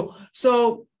 Cool.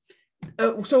 So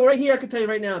right here, I can tell you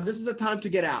right now, this is a time to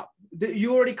get out.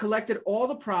 You already collected all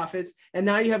the profits, and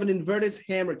now you have an inverted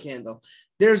hammer candle.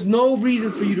 There's no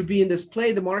reason for you to be in this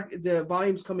play. The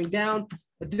volume's coming down.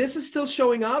 This is still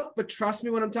showing up, but trust me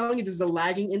when I'm telling you, this is a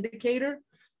lagging indicator.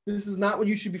 This is not what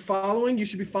you should be following. You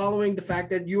should be following the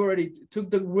fact that you already took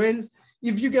the wins.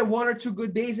 If you get 1 or 2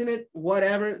 good days in it,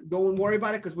 whatever, don't worry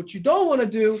about it. Because what you don't want to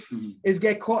do is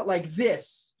get caught like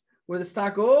this, where the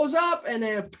stock goes up and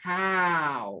then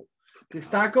pow. The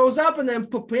stock goes up and then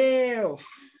pow.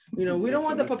 We don't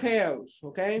want the pows,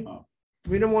 okay?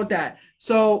 We don't want that.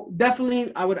 So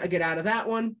definitely I would get out of that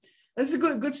one. And it's a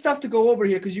good stuff to go over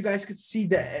here because you guys could see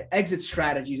the exit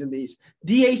strategies in these.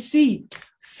 DAC,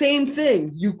 same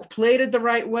thing. You played it the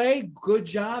right way. Good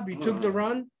job. You took the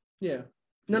run. Yeah.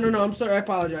 No. I'm sorry. I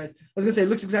apologize. I was going to say, it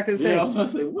looks exactly the same. Yeah, I was going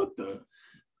to say, what the?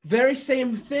 Very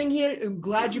same thing here. I'm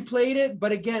glad you played it.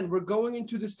 But again, we're going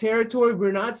into this territory.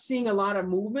 We're not seeing a lot of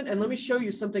movement. And let me show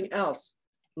you something else.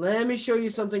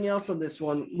 On this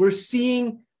one. We're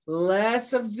seeing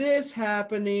less of this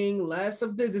happening. Less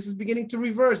of this. This is beginning to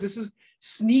reverse. This is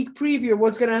sneak preview of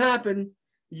what's going to happen.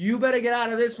 You better get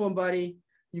out of this one, buddy.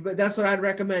 That's what I'd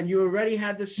recommend. You already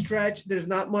had the stretch. There's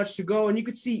not much to go. And you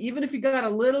could see, even if you got a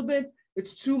little bit,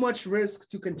 it's too much risk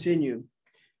to continue.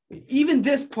 Even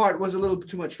this part was a little bit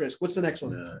too much risk. What's the next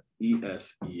one?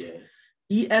 ESEA.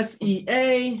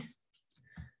 ESEA.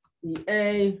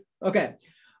 Okay.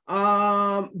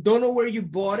 Don't know where you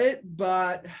bought it,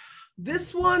 but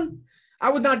this one, I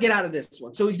would not get out of this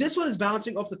one. So this one is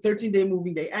bouncing off the 13-day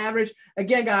moving day average.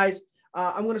 Again, guys,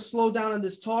 I'm going to slow down on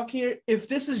this talk here. If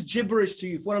this is gibberish to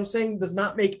you, if what I'm saying does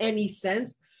not make any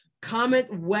sense, comment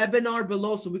webinar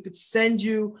below so we could send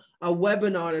you a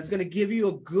webinar that's going to give you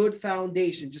a good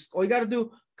foundation. Just all you got to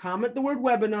do, comment the word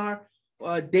webinar.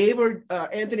 Dave or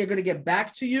Anthony are going to get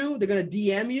back to you. They're going to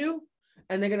DM you,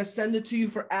 and they're going to send it to you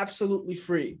for absolutely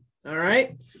free. All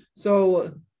right?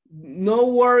 So no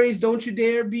worries. Don't you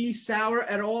dare be sour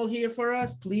at all here for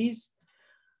us, please.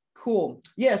 Cool.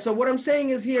 Yeah, so what I'm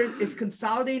saying is here, it's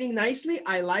consolidating nicely.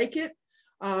 I like it.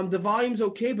 The volume's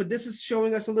okay, but this is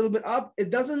showing us a little bit up.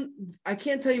 It doesn't, I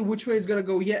can't tell you which way it's going to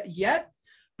go yet,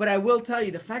 but I will tell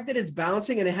you the fact that it's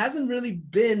bouncing and it hasn't really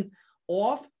been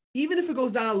off, even if it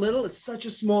goes down a little, it's such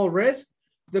a small risk.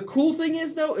 The cool thing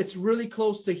is, though, it's really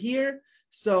close to here.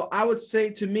 So I would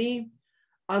say to me,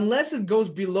 unless it goes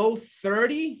below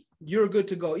 30, you're good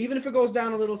to go. Even if it goes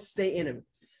down a little, stay in it.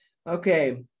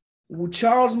 Okay.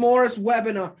 Charles Morris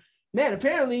webinar. Man,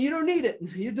 apparently you don't need it.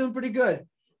 You're doing pretty good.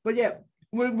 But yeah,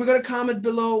 we're going to comment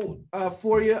below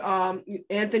for you,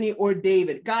 Anthony or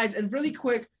David. Guys, and really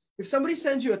quick, if somebody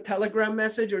sends you a Telegram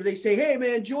message or they say, hey,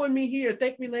 man, join me here,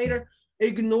 thank me later,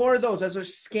 ignore those. Those are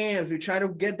scams. We try to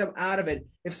get them out of it.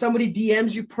 If somebody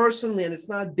DMs you personally and it's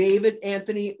not David,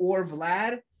 Anthony, or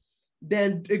Vlad,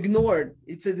 then ignore it.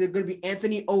 It's going to be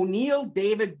Anthony O'Neill,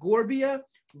 David Gorbia,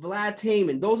 Vlad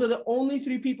Taman. Those are the only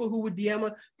 3 people who would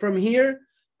DM from here.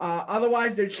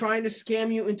 Otherwise, they're trying to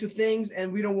scam you into things,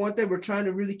 and we don't want that. We're trying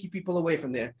to really keep people away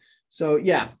from there. So,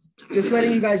 yeah, just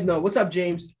letting you guys know. What's up,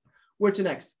 James? Where to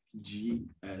next? GSL.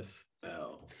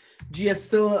 GS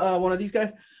still one of these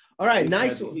guys? All right,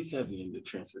 nice. He's heavy into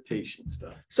transportation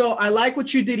stuff. So I like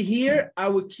what you did here. I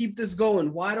would keep this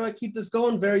going. Why do I keep this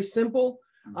going? Very simple.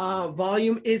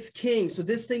 Volume is king. So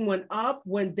this thing went up,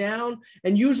 went down,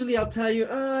 and usually I'll tell you,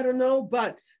 I don't know,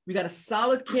 but we got a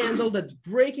solid candle that's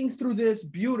breaking through this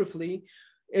beautifully.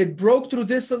 It broke through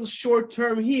this little short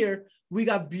term here. We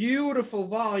got beautiful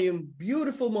volume,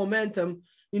 beautiful momentum.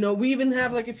 You know, we even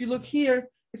have, like, if you look here,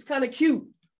 it's kind of cute.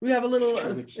 We have a little,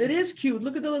 it is cute.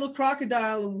 Look at the little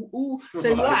crocodile. Ooh,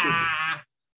 say, wow.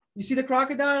 You see the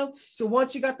crocodile? So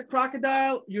once you got the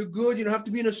crocodile, you're good. You don't have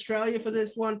to be in Australia for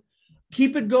this one.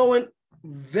 Keep it going.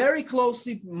 Very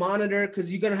closely monitor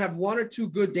because you're going to have 1 or 2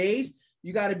 good days.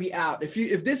 You got to be out.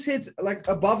 If this hits like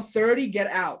above 30, get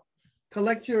out.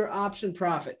 Collect your option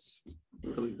profits.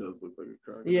 It really does look like a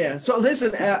crocodile. Yeah. So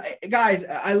listen, guys,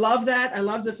 I love that. I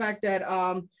love the fact that,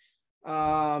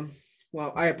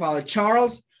 well, I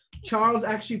apologize. Charles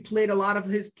actually played a lot of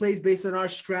his plays based on our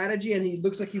strategy, and he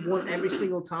looks like he won every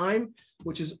single time,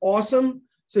 which is awesome.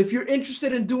 So if you're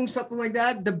interested in doing something like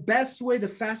that, the best way, the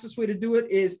fastest way to do it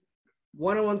is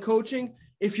one-on-one coaching.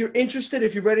 If you're interested,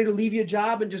 if you're ready to leave your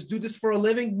job and just do this for a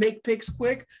living, make picks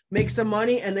quick, make some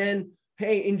money, and then,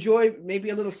 hey, enjoy maybe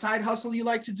a little side hustle you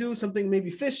like to do, something maybe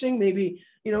fishing, maybe,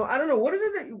 you know, I don't know. What is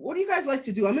it what do you guys like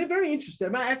to do? I'm very interested.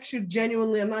 I'm actually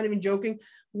genuinely, I'm not even joking.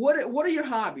 What are your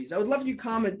hobbies? I would love you to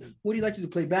comment. What do you like to do?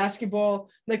 Play basketball?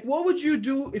 Like, what would you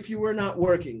do if you were not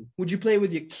working? Would you play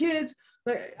with your kids?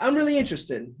 Like, I'm really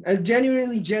interested. And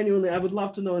genuinely, I would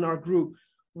love to know in our group,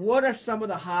 what are some of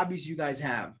the hobbies you guys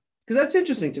have? Because that's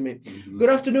interesting to me. Mm-hmm. Good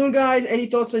afternoon, guys. Any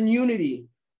thoughts on Unity?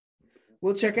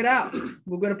 We'll check it out.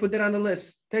 We're going to put that on the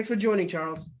list. Thanks for joining,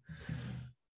 Charles.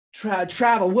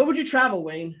 Travel. Where would you travel,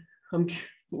 Wayne?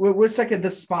 Where's like at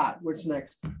the spot? Where's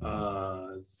next?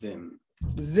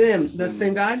 Zim, the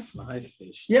same guy? Fly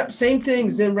fish. Yep, same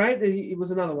thing. Zim, right? It was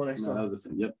another one I saw. No, that was the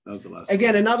same. Yep, that was the last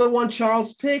Again, one. another one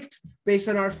Charles picked based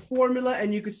on our formula,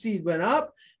 and you could see it went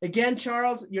up. Again,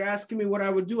 Charles, you're asking me what I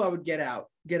would do. I would get out.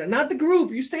 Not the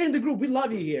group. You stay in the group. We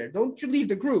love you here. Don't you leave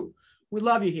the group. We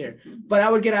love you here. But I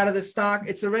would get out of the stock.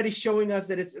 It's already showing us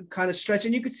that it's kind of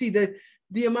stretching. You could see that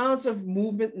the amounts of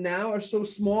movement now are so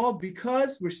small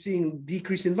because we're seeing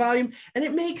decrease in volume. And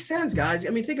it makes sense, guys. I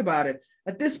mean, think about it.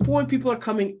 At this point, people are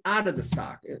coming out of the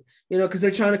stock, you know, because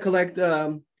they're trying to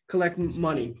collect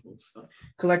money,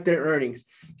 collect their earnings.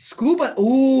 Scuba,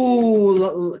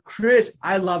 ooh, Chris,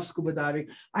 I love scuba diving.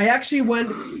 I actually went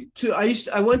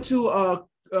to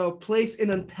a place in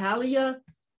Antalya,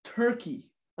 Turkey.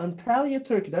 Antalya,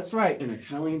 Turkey. That's right. An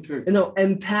Italian Turkey. No,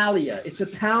 Antalya. It's a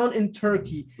town in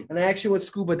Turkey, and I actually went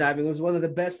scuba diving. It was one of the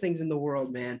best things in the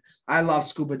world, man. I love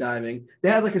scuba diving. They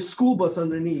had like a school bus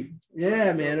underneath.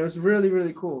 Yeah, man. It was really,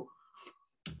 really cool.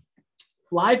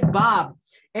 Live Bob.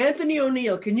 Anthony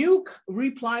O'Neill, can you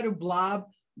reply to Blob?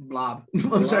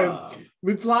 I'm sorry.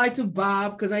 Reply to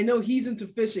Bob, because I know he's into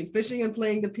fishing and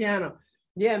playing the piano.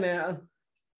 Yeah, man.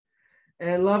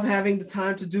 and love having the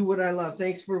time to do what I love.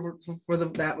 Thanks for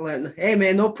that, Len. Hey,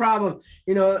 man, no problem.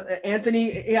 You know,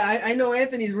 Anthony, yeah, I know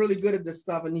Anthony's really good at this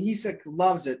stuff, and he said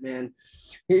loves it, man.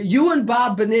 You and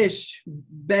Bob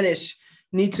Benish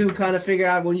need to kind of figure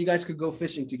out when you guys could go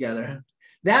fishing together.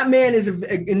 That man is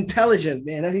intelligent,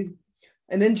 man. He's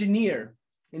an engineer,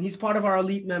 and he's part of our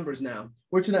elite members now.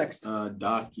 Where to next?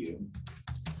 Docu.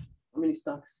 How many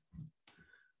stocks?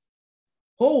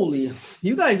 Holy,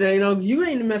 you guys, you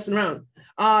ain't messing around.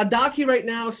 Docu right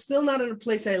now, still not in a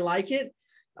place I like it.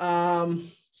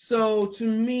 So to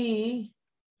me,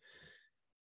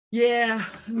 yeah,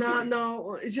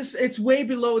 no, it's way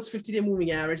below its 50-day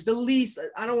moving average. The least,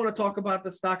 I don't want to talk about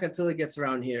the stock until it gets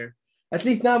around here. At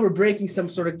least now we're breaking some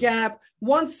sort of gap.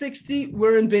 160,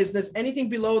 we're in business. Anything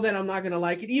below that, I'm not going to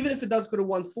like it. Even if it does go to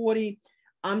 140,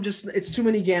 it's too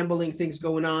many gambling things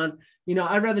going on. You know,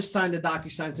 I'd rather sign the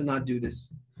DocuSign to not do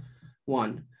this.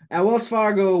 One. At Wells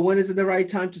Fargo, when is it the right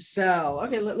time to sell?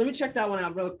 Okay, let me check that one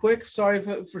out real quick. Sorry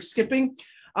for skipping.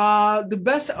 The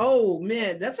best, oh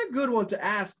man, that's a good one to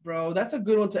ask, bro. That's a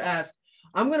good one to ask.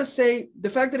 I'm going to say the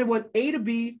fact that it went A to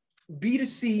B, B to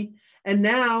C, and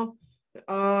now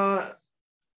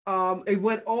it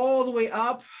went all the way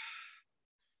up.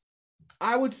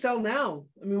 I would sell now.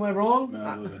 I mean, am I wrong?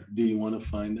 Do you want to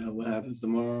find out what happens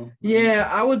tomorrow? Yeah,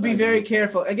 I would be very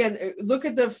careful. Again, look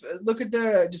at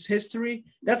the just history.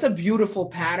 That's a beautiful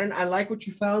pattern. I like what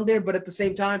you found there, but at the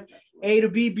same time, A to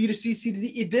B, B to C, C to D,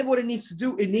 it did what it needs to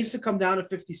do. It needs to come down to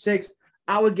 56.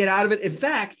 I would get out of it. In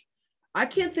fact, I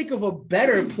can't think of a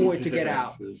better point to get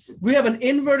out. We have an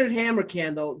inverted hammer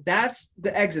candle. That's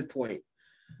the exit point.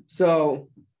 So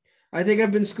I think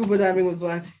I've been scuba diving with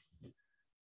Vlad.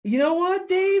 You know what,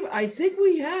 Dave? I think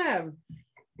we have.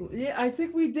 Yeah, I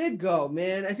think we did go,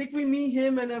 man. I think we meet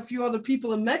him and a few other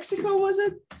people in Mexico, was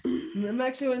it? In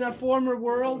Mexico, in our former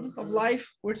world of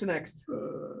life. Where's next?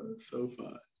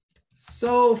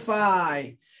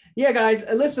 SoFi. Yeah, guys,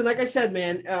 listen, like I said,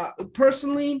 man,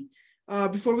 personally,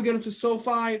 before we get into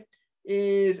SoFi,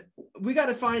 is we got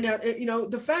to find out,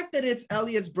 the fact that it's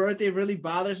Elliot's birthday really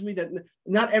bothers me, that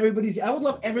not everybody's, I would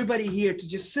love everybody here to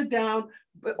just sit down,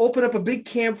 open up a big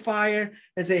campfire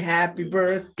and say, happy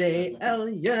birthday,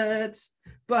 Elliot.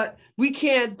 But we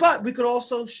can't, but we could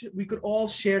all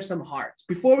share some hearts.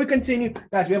 Before we continue,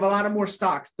 guys, we have a lot of more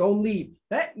stocks. Don't leave.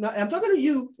 Hey, no, I'm talking to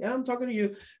you. Yeah, I'm talking to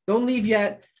you. Don't leave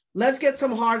yet. Let's get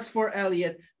some hearts for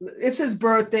Elliot. It's his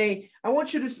birthday. I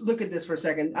want you to look at this for a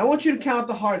second. I want you to count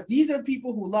the hearts. These are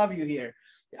people who love you here.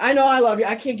 I know I love you.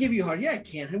 I can't give you a heart. Yeah, I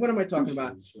can. What am I talking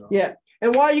about? Yeah.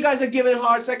 And while you guys are giving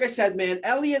hearts, like I said, man,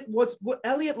 Elliot, what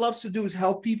Elliot loves to do is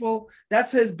help people.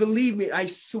 That's his, believe me, I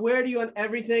swear to you on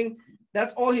everything.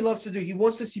 That's all he loves to do. He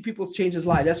wants to see people change his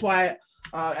life. That's why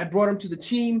I brought him to the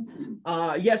team.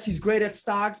 Yes, he's great at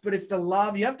stocks, but it's the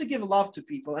love. You have to give love to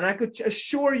people. And I could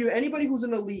assure you, anybody who's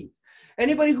an elite,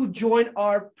 anybody who joined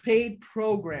our paid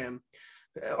program.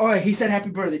 All right, he said happy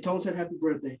birthday. Tone said happy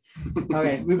birthday.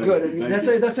 Okay, we're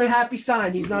good. That's a happy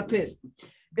sign. He's not pissed.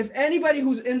 If anybody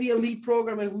who's in the elite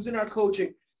program and who's in our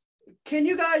coaching, can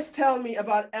you guys tell me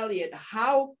about Elliot?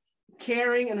 How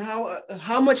caring and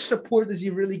how much support does he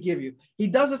really give you? He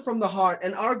does it from the heart,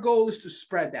 and our goal is to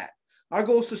spread that. Our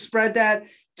goal is to spread that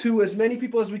to as many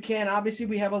people as we can. Obviously,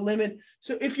 we have a limit.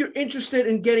 So if you're interested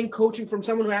in getting coaching from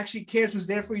someone who actually cares, who's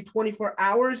there for you 24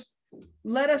 hours,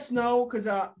 let us know, because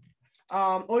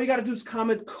all you got to do is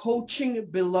comment coaching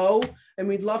below, and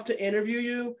we'd love to interview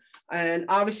you. And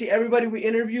obviously, everybody we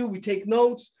interview, we take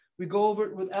notes. We go over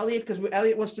it with Elliot, because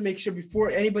Elliot wants to make sure before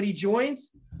anybody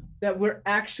joins that we're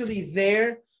actually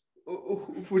there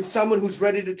with someone who's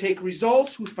ready to take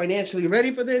results, who's financially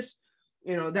ready for this,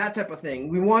 that type of thing.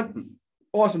 We want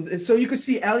awesome. And so you could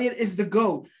see Elliot is the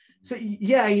GOAT. So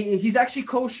yeah, he's actually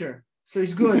kosher. So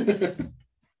he's good.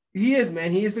 He is,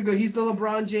 man. He is the GOAT. He's the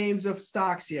LeBron James of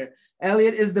stocks here.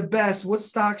 Elliot is the best. What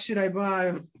stock should I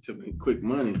buy? To make quick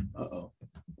money. Uh-oh.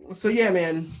 So yeah,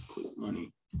 man. Quick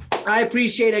money. I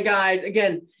appreciate it, guys.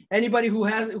 Again, anybody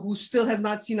who still has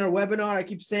not seen our webinar, I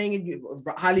keep saying it, you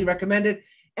highly recommend it.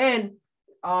 And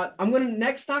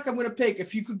next stock I'm gonna pick.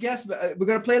 If you could guess, we're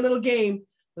gonna play a little game.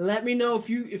 Let me know if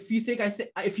you think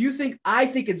I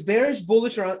think it's bearish,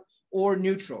 bullish, or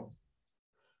neutral.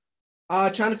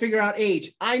 Trying to figure out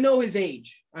age. I know his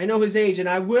age, and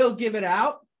I will give it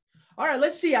out. All right,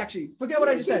 let's see. Actually, forget what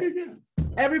I just said.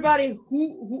 Everybody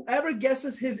whoever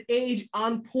guesses his age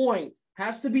on point,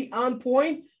 has to be on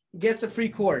point, gets a free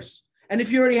course. And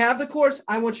if you already have the course,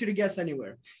 I want you to guess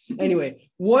anywhere. Anyway,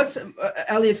 what's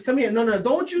Elias? Come here. No,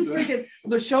 don't you freaking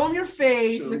show him your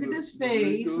face. Look at this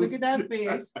face. Look at that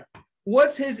face.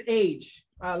 What's his age?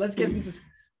 Let's get into.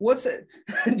 What's it?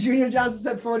 Junior Johnson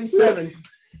said 47.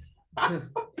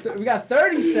 We got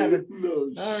 37.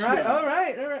 No. All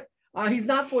right. He's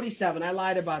not 47. I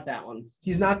lied about that one.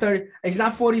 He's not 30. He's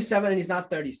not 47, and he's not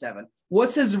 37.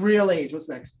 What's his real age? What's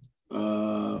next?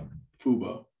 Fubo.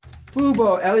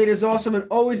 Elliot is awesome and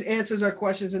always answers our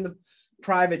questions in the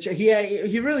private chat.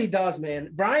 He really does, man.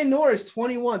 Brian Norris,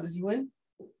 21. Does he win?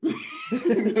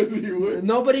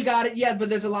 Nobody got it yet, but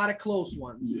there's a lot of close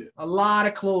ones. Yeah. A lot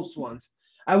of close ones.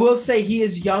 I will say he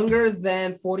is younger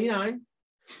than 49,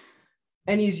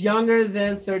 and he's younger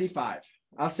than 35.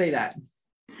 I'll say that.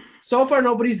 So far,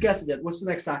 nobody's guessed it. What's the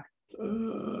next stock?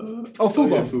 Fubo.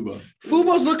 Yeah, Fubo.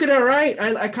 Fubo's looking all right.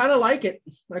 I kind of like it.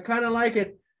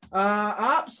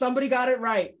 Somebody got it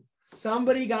right.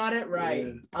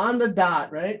 Yeah. On the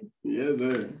dot, right? Yes,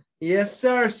 sir. Yes,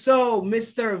 sir. So,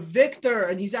 Mr. Victor,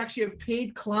 and he's actually a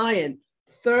paid client,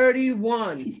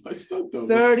 31. He's my stunt double.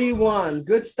 31.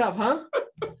 Good stuff, huh?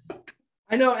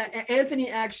 I know Anthony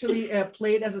actually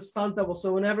played as a stunt double.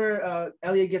 So whenever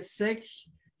Elliot gets sick,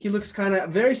 he looks kind of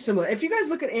very similar. If you guys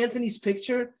look at Anthony's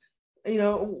picture,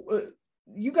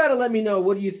 you got to let me know.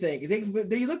 What do you think?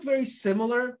 They look very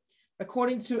similar.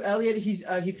 According to Elliot,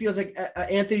 he feels like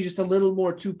Anthony's just a little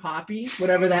more too poppy,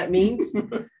 whatever that means.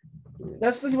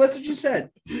 That's what you said.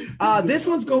 This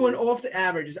one's going off the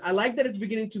averages. I like that it's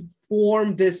beginning to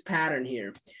form this pattern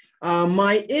here.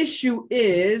 My issue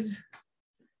is,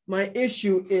 okay,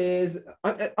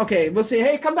 we'll say,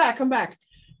 hey, come back.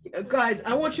 Guys,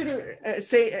 I want you to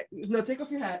say, no, take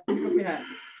off your hat.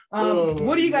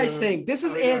 What do you guys think? This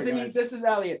is Anthony. This is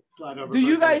Elliot. Do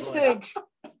you guys think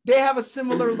they have a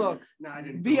similar look? No, I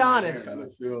didn't. Be honest.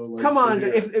 Come on.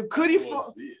 If could you?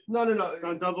 No.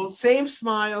 Stunt doubles. Same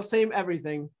smile, same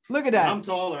everything. Look at that. I'm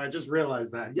taller. I just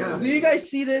realized that. Yeah. Do you guys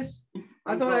see this?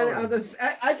 I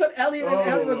thought Elliot and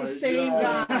Elliot was the same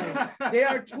guy. They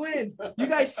are twins. You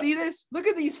guys see this? Look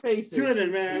at these faces.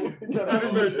 Twinning, man.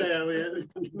 Happy birthday, Elliot.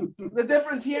 The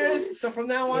difference here is, so from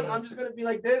now on, I'm just gonna be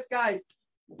like this, guys.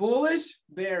 Bullish,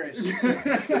 bearish.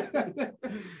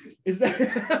 Is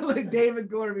that like David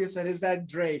Gorby said? Is that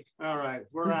Drake? All right,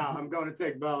 we're out. I'm going to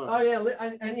take Bella. Oh yeah,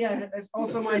 and yeah, it's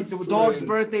also my dog's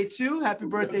birthday too. Happy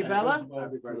birthday, Bella!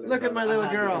 Happy birthday, Look at my little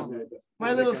girl,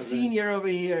 my little senior over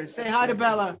here. Say hi to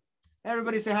Bella.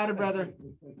 Everybody, say hi to brother.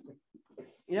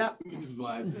 Yeah,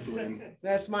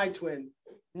 that's my twin.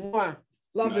 Mwah.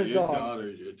 Love this dog. Your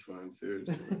daughter's your twin,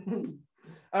 seriously.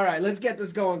 All right, let's get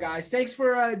this going, guys. Thanks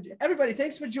for everybody.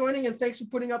 Thanks for joining, and thanks for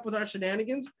putting up with our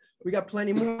shenanigans. We got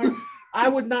plenty more. I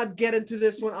would not get into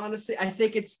this one, honestly. I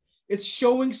think it's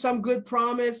showing some good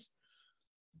promise.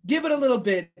 Give it a little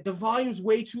bit. The volume's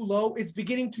way too low. It's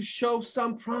beginning to show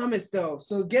some promise, though.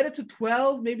 So get it to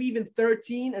 12, maybe even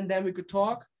 13, and then we could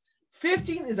talk.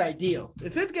 15 is ideal.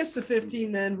 If it gets to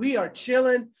 15, man, we are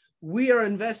chilling. We are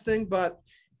investing, but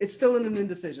it's still in an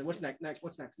indecision. What's next?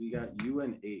 What's next? We got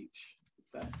UNH.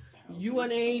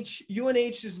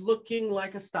 UNH is looking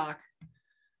like a stock.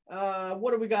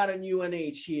 What do we got on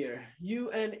UNH here?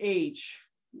 UNH.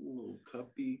 Ooh,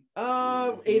 cuppy.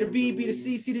 A to B, B to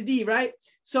C, C to D, right?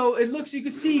 So it looks, you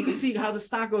can see how the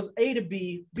stock goes A to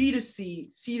B, B to C,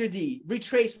 C to D,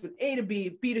 retracement, A to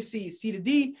B, B to C, C to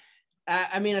D.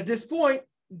 I mean, at this point,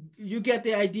 you get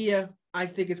the idea. I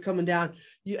think it's coming down.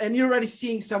 And you're already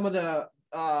seeing some of the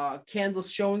candles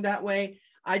showing that way.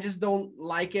 I just don't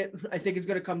like it. I think it's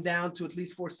going to come down to at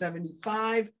least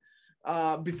 475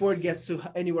 before it gets to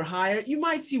anywhere higher. You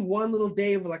might see one little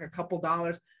day of like a couple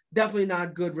dollars. Definitely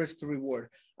not good risk to reward.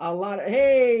 A lot of,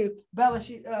 hey, Bella,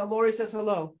 Lori says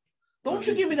hello. Don't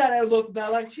you give me that look,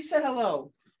 Bella. She said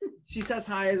hello. She says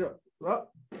hi.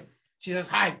 She says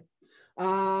hi.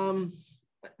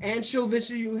 And she'll wish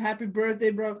you happy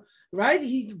birthday, bro. Right?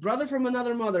 He's brother from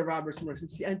another mother, Robert Smirks.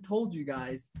 See, I told you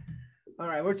guys. All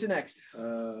right, what's your next?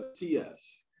 TS.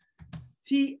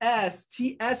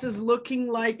 TS is looking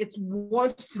like it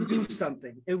wants to do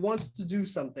something. It wants to do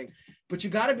something. But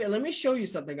you got to be, let me show you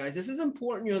something, guys. This is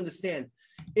important you understand.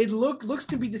 It looks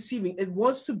to be deceiving. It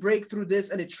wants to break through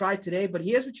this, and it tried today, but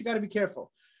here's what you got to be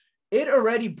careful. It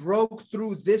already broke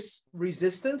through this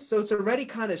resistance, so it's already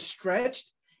kind of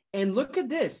stretched. And look at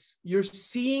this. You're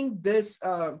seeing this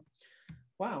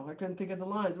wow, I couldn't think of the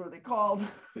lines. What are they called?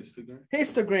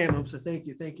 Histogram. I'm sorry. Thank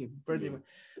you. Birthday.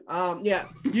 Yeah,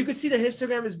 you can see the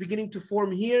histogram is beginning to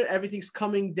form here. Everything's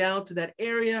coming down to that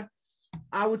area.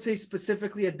 I would say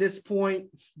specifically at this point,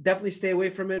 definitely stay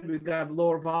away from it. We've got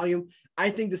lower volume.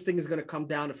 I think this thing is going to come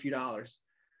down a few dollars.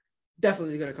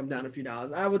 Definitely going to come down a few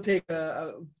dollars. I would take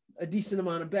a decent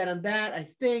amount of bet on that. I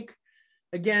think,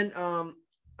 again,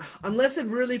 unless it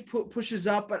really pushes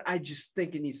up, but I just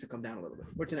think it needs to come down a little bit.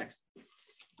 What's next?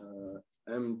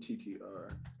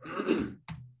 MTTR.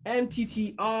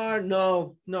 MTTR,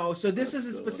 no. So this That's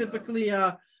is still specifically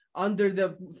under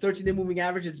the 13-day moving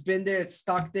average. It's been there. It's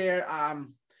stuck there.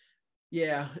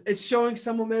 Yeah, it's showing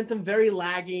some momentum, very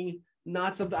lagging.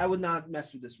 Not something I would not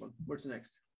mess with this one. Where's the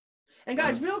next? And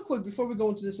guys, real quick before we go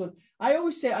into this one, I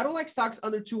always say I don't like stocks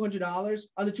under $200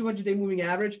 on the 200-day moving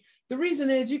average. The reason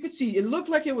is you could see it looked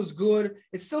like it was good.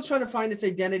 It's still trying to find its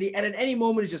identity, and at any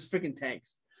moment it just freaking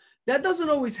tanks. That doesn't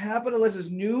always happen unless it's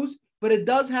news, but it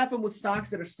does happen with stocks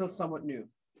that are still somewhat new.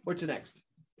 What's the next?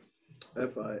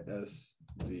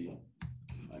 FISV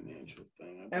financial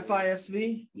thing.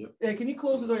 FISV? Yep. Yeah, can you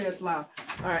close the door? Yes, loud.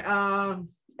 All right.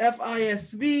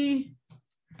 FISV.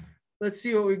 Let's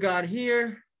see what we got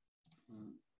here.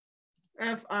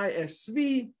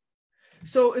 FISV.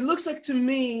 So it looks like to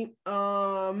me,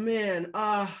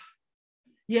 yeah,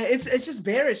 it's just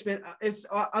bearish, man. It's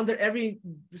under every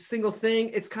single thing.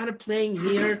 It's kind of playing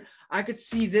here. I could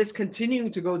see this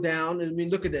continuing to go down. I mean,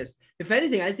 look at this. If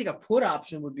anything, I think a put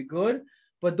option would be good,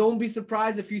 but don't be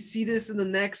surprised if you see this in the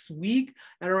next week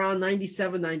at around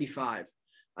 97, 95.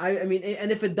 I mean,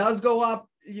 and if it does go up,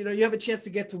 you know, you have a chance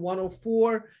to get to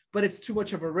 104, but it's too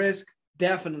much of a risk.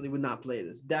 Definitely would not play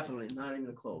this. Definitely not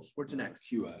even close. What's the next?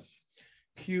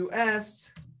 QS.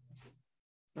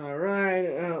 All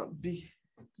right.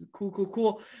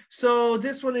 Cool. So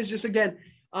this one is just, again,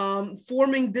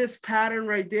 forming this pattern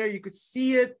right there. You could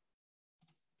see it.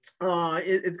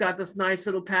 It's got this nice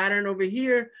little pattern over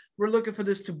here. We're looking for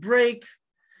this to break.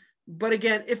 But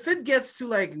again, if it gets to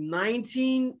like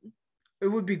 19, it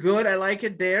would be good. I like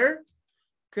it there.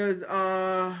 Because,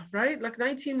 right, like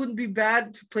 19 wouldn't be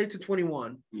bad to play to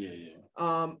 21.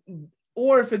 Yeah.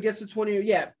 Or if it gets to 20,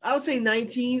 yeah, I would say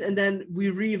 19, and then we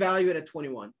reevaluate at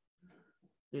 21.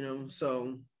 You know,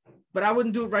 so, but I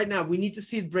wouldn't do it right now. We need to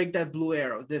see it break that blue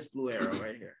arrow, this blue arrow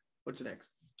right here. What's the next?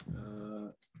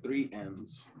 3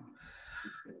 M's.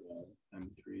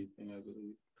 M3 thing, I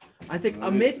believe. I think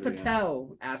Amit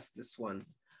Patel asked this one.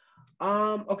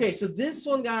 Okay, so this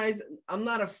one, guys, I'm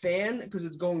not a fan because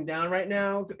it's going down right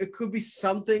now. It could be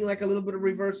something like a little bit of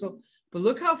reversal, but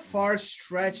look how far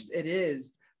stretched it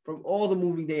is from all the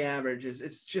moving day averages.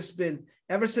 It's just been,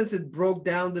 ever since it broke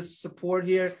down this support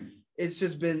here, it's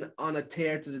just been on a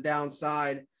tear to the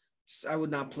downside. I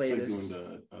would not play this.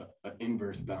 Doing the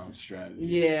inverse bounce strategy.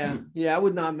 Yeah, I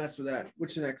would not mess with that.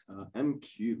 What's the next?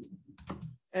 MQ.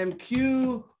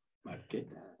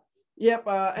 Yep,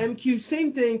 MQ,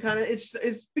 same thing, kind of.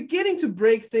 It's beginning to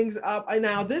break things up.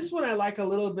 Now this one I like a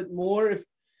little bit more. If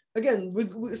again,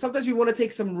 sometimes we want to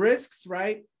take some risks,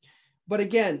 right? But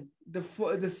again, the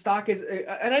stock is,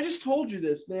 and I just told you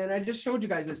this, man. I just showed you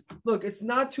guys this. Look, it's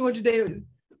not 200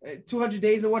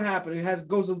 days, and what happened? It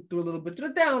goes through a little bit to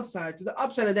the downside, to the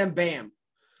upside, and then bam.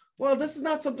 Well, this is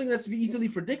not something that's easily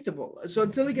predictable. So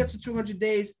until it gets to 200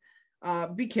 days,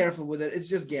 be careful with it. It's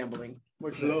just gambling.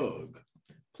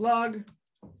 Plug.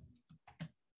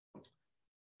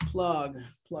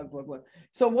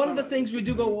 So one of the things we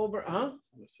do go over,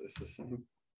 It's the same.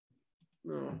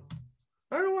 No,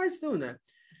 I don't know why it's doing that.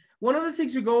 One of the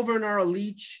things we go over in our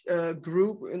elite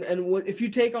group, and if you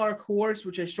take our course,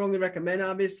 which I strongly recommend,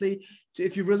 obviously,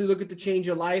 if you really look at to change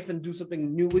your life and do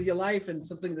something new with your life and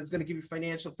something that's going to give you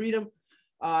financial freedom,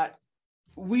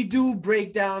 we do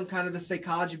break down kind of the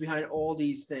psychology behind all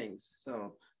these things.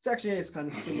 So it's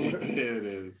kind of similar. Yeah, it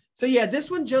is. So yeah,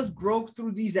 this one just broke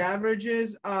through these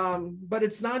averages, but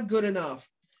it's not good enough.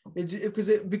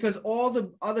 Because all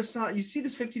the other side, you see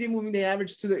this 50-day moving day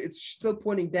average it's still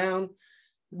pointing down,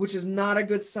 which is not a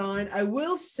good sign. I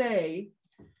will say,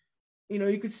 you know,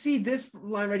 you could see this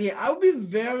line right here. I would be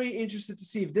very interested to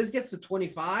see if this gets to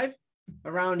 25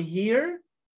 around here.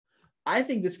 I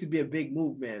think this could be a big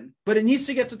move, man. But it needs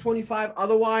to get to 25.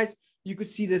 Otherwise, you could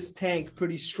see this tank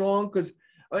pretty strong because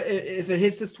if it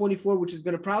hits this 24, which is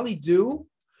going to probably do,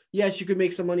 yes, you could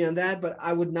make some money on that, but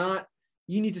I would not.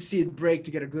 You need to see it break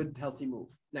to get a good, healthy move.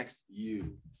 Next.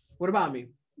 What about me?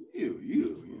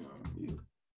 You.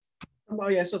 Oh,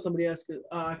 yeah, I saw somebody ask it.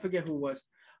 I forget who it was.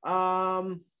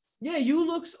 Yeah, you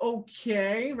looks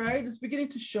okay, right? It's beginning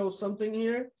to show something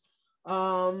here.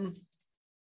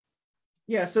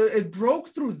 Yeah, so it broke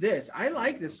through this. I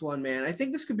like this one, man. I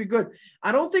think this could be good.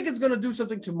 I don't think it's going to do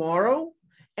something tomorrow,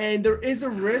 and there is a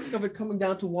risk of it coming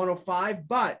down to 105,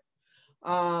 but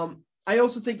I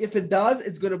also think if it does,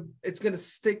 it's gonna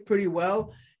stick pretty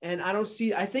well. And I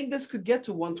think this could get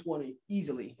to 120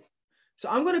 easily. So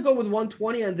I'm gonna go with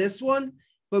 120 on this one,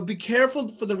 but be careful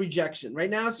for the rejection. Right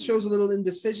now it shows a little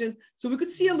indecision. So we could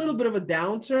see a little bit of a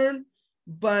downturn,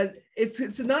 but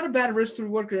it's not a bad risk to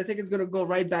reward because I think it's gonna go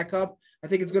right back up. I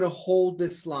think it's gonna hold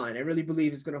this line. I really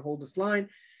believe it's gonna hold this line.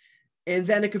 and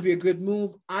then it could be a good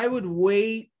move. I would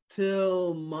wait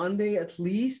till Monday at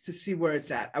least to see where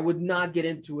it's at. I would not get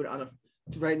into it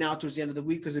right now towards the end of the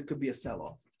week because it could be a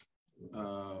sell-off.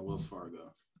 Wells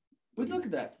Fargo. But look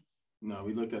at that. No,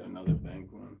 we looked at another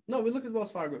bank one. No, we looked at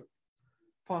Wells Fargo.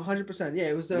 100%. Yeah,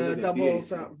 it was the double.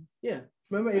 Yeah.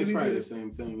 Remember? It's probably the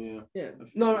same thing. Yeah. Yeah.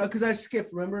 No, because I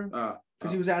skipped. Remember?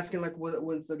 Because he was asking like,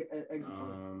 when's the exit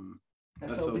point?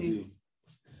 SLB.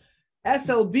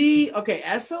 SLB. Okay,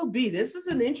 SLB. This is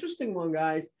an interesting one,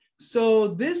 guys. So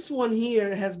this one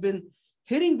here has been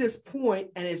hitting this point,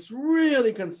 and it's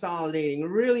really consolidating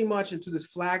really much into this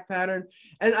flag pattern.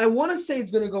 And I want to say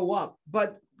it's going to go up,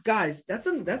 but guys, that's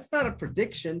not a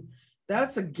prediction.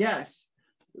 That's a guess.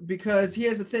 Because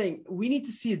here's the thing, we need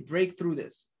to see it break through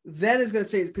this. Then it's going to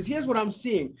say, because here's what I'm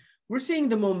seeing. We're seeing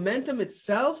the momentum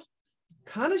itself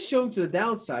kind of showing to the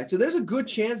downside. So there's a good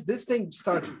chance this thing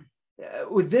starts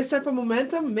with this type of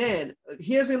momentum. Man,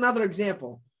 here's another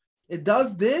example. It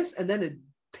does this and then it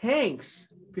tanks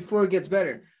before it gets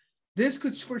better. This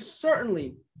could for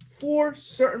certainly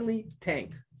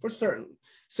tank, for certain.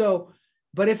 So,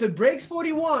 but if it breaks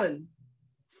 41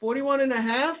 and a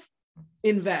half,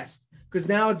 invest. Because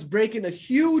now it's breaking a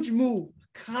huge move,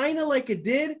 kind of like it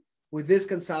did with this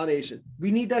consolidation.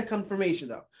 We need that confirmation,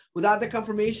 though. Without the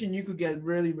confirmation, you could get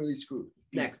really, really screwed.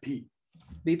 Next.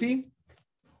 BP?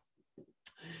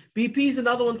 BP is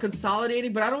another one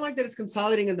consolidating, but I don't like that it's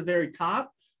consolidating at the very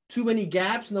top. Too many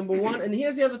gaps, number one. And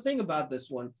here's the other thing about this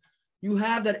one. You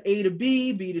have that A to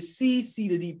B, B to C, C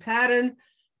to D pattern,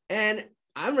 and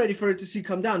I'm ready for it to see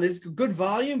come down. There's good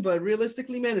volume, but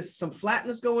realistically, man, there's some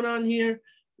flatness going on here.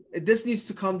 This needs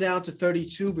to come down to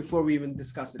 32 before we even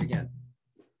discuss it again.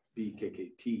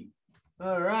 BKKT.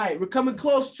 All right, we're coming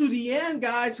close to the end,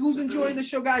 guys. Who's enjoying the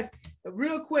show, guys?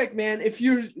 Real quick, man, if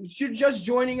you're just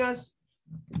joining us,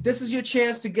 this is your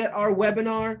chance to get our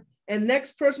webinar. And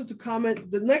next person to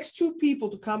comment, the next two people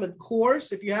to comment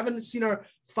course, if you haven't seen our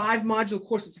 5-module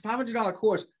course, it's a $500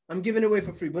 course. I'm giving it away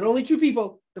for free, but only 2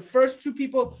 people, the first 2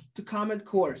 people to comment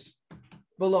course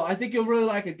below. I think you'll really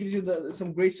like it. It gives you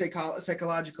some great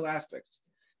psychological aspects.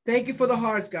 Thank you for the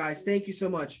hearts, guys. Thank you so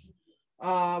much.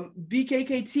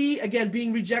 BKKT, again,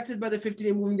 being rejected by the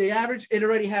 50-day moving day average. It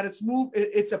already had its move.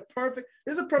 This is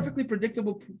a perfectly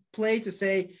predictable play to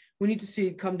say we need to see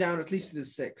it come down at least to the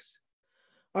 6.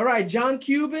 All right, John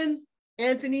Cuban,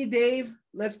 Anthony, Dave,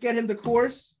 let's get him the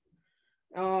course.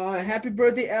 Happy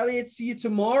birthday, Elliot. See you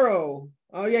tomorrow.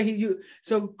 Oh, yeah.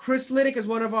 So Chris Liddick is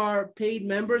one of our paid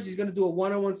members. He's going to do a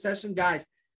one-on-one session. Guys,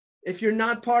 if you're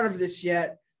not part of this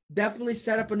yet, definitely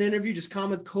set up an interview. Just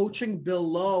comment coaching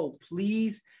below,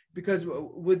 please, because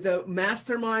with the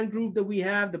mastermind group that we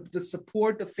have, the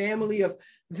support, the family of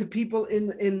the people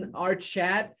in our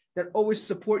chat that always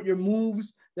support your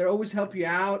moves, that always help you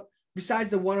out. Besides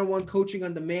the one-on-one coaching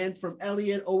on demand from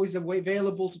Elliot, always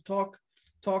available to talk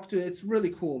to. It's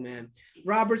really cool, man.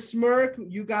 Robert Smirk,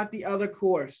 you got the other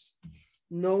course.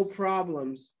 No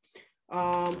problems.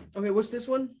 Okay, what's this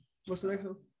one? What's the next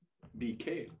one?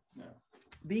 BK. No.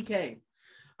 BK.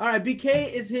 All right, BK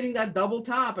is hitting that double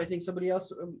top. I think somebody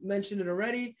else mentioned it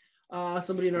already.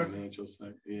 Somebody in our financial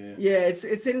sector. Yeah. Yeah, it's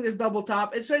hitting this double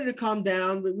top. It's ready to come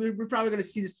down. We're probably going to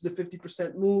see this to the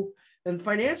 50% move. And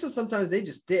financial, sometimes they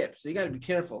just dip. So you got to be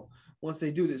careful once they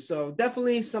do this. So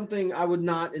definitely something I would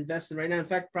not invest in right now. In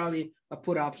fact, probably a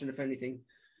put option, if anything.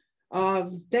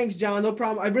 Thanks, John. No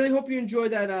problem. I really hope you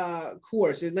enjoyed that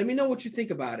course. Let me know what you think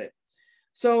about it.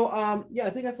 So, yeah, I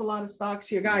think that's a lot of stocks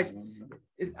here. Guys,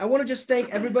 I want to just thank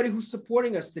everybody who's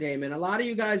supporting us today, man. A lot of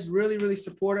you guys really, really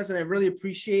support us, and I really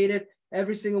appreciate it.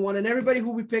 Every single one. And everybody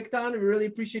who we picked on, we really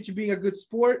appreciate you being a good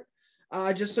sport.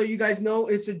 Just so you guys know,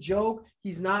 it's a joke.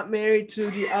 He's not married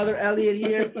to the other Elliot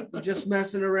here. We're just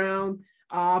messing around.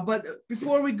 But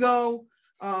before we go,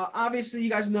 obviously, you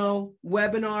guys know,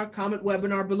 comment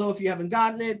webinar below if you haven't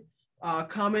gotten it.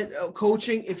 Comment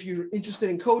coaching if you're interested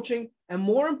in coaching. And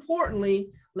more importantly,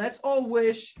 let's all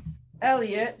wish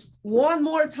Elliot one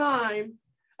more time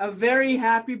a very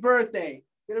happy birthday.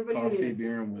 Coffee,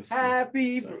 beer, and whiskey.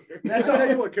 Happy. That's all. Tell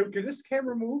you what, can this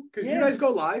camera move? Can you guys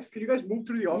go live? Can you guys move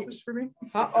to the office for me?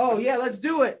 Oh, yeah, let's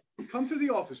do it. Come to the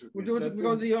office with me. We're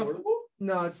going to the office.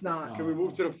 No, it's not. Can we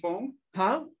move to the phone?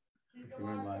 Huh?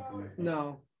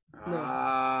 No.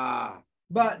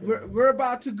 But we're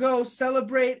about to go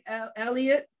celebrate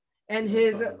Elliot and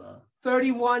his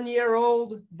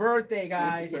 31-year-old birthday,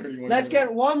 guys. Let's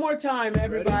get one more time,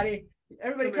 everybody.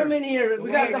 Everybody come in here.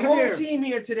 We got the whole team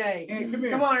here today.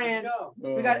 Come on, Ann.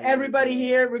 We got everybody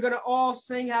here. We're going to all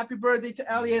sing happy birthday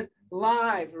to Elliot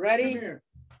live. Ready?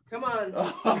 Come on.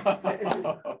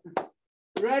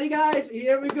 Ready, guys?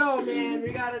 Here we go, man.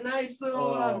 We got a nice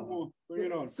little. Bring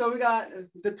it on. So we got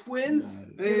the twins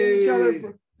giving each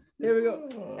other. Here we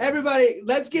go. Everybody,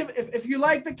 let's give. If you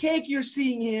like the cake you're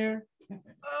seeing here,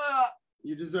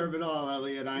 You deserve it all,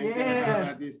 Elliot. I ain't Yeah. gonna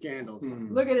out these candles.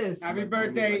 look at this. Happy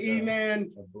birthday,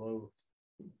 E-Man.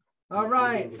 All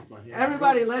right,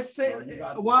 everybody, let's say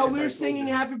while we're singing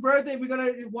happy birthday, we're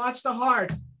gonna watch the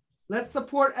hearts. Let's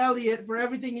support Elliot for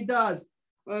everything he does.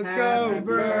 Let's Happy go.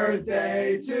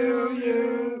 birthday to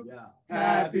you.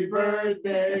 Happy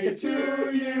birthday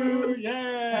to you.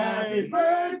 Happy Yay.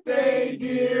 birthday,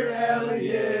 dear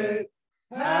Elliot.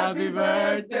 Happy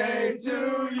birthday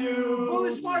to you.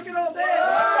 Bullish market all day.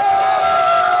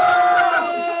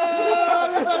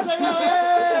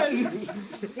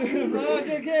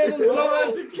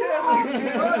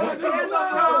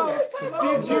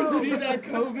 Did you see that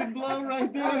COVID blow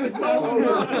right there?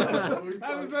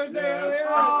 Happy birthday, Elliot.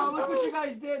 Oh, look what you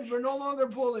guys did. We're no longer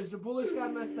bullish. The bullish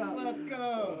got messed up. Let's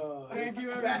go. Thank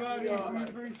you, everybody. We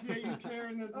appreciate you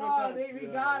sharing this with Oh, us. we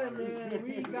got him, man.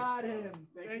 We got him.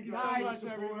 Thank you Guys, so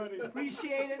much, everybody.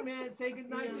 Appreciate it, man. Say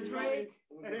goodnight to Drake.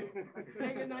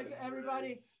 Say goodnight to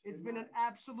everybody. It's been an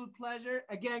absolute pleasure.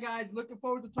 Again, guys, looking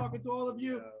forward to talking to all of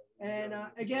you. And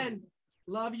again,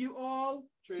 love you all.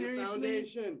 Trinity Seriously.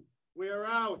 Foundation, we are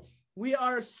out. We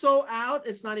are so out.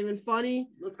 It's not even funny.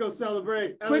 Let's go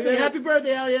celebrate. Quickly, Elliot. happy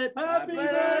birthday, Elliot. Happy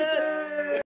birthday.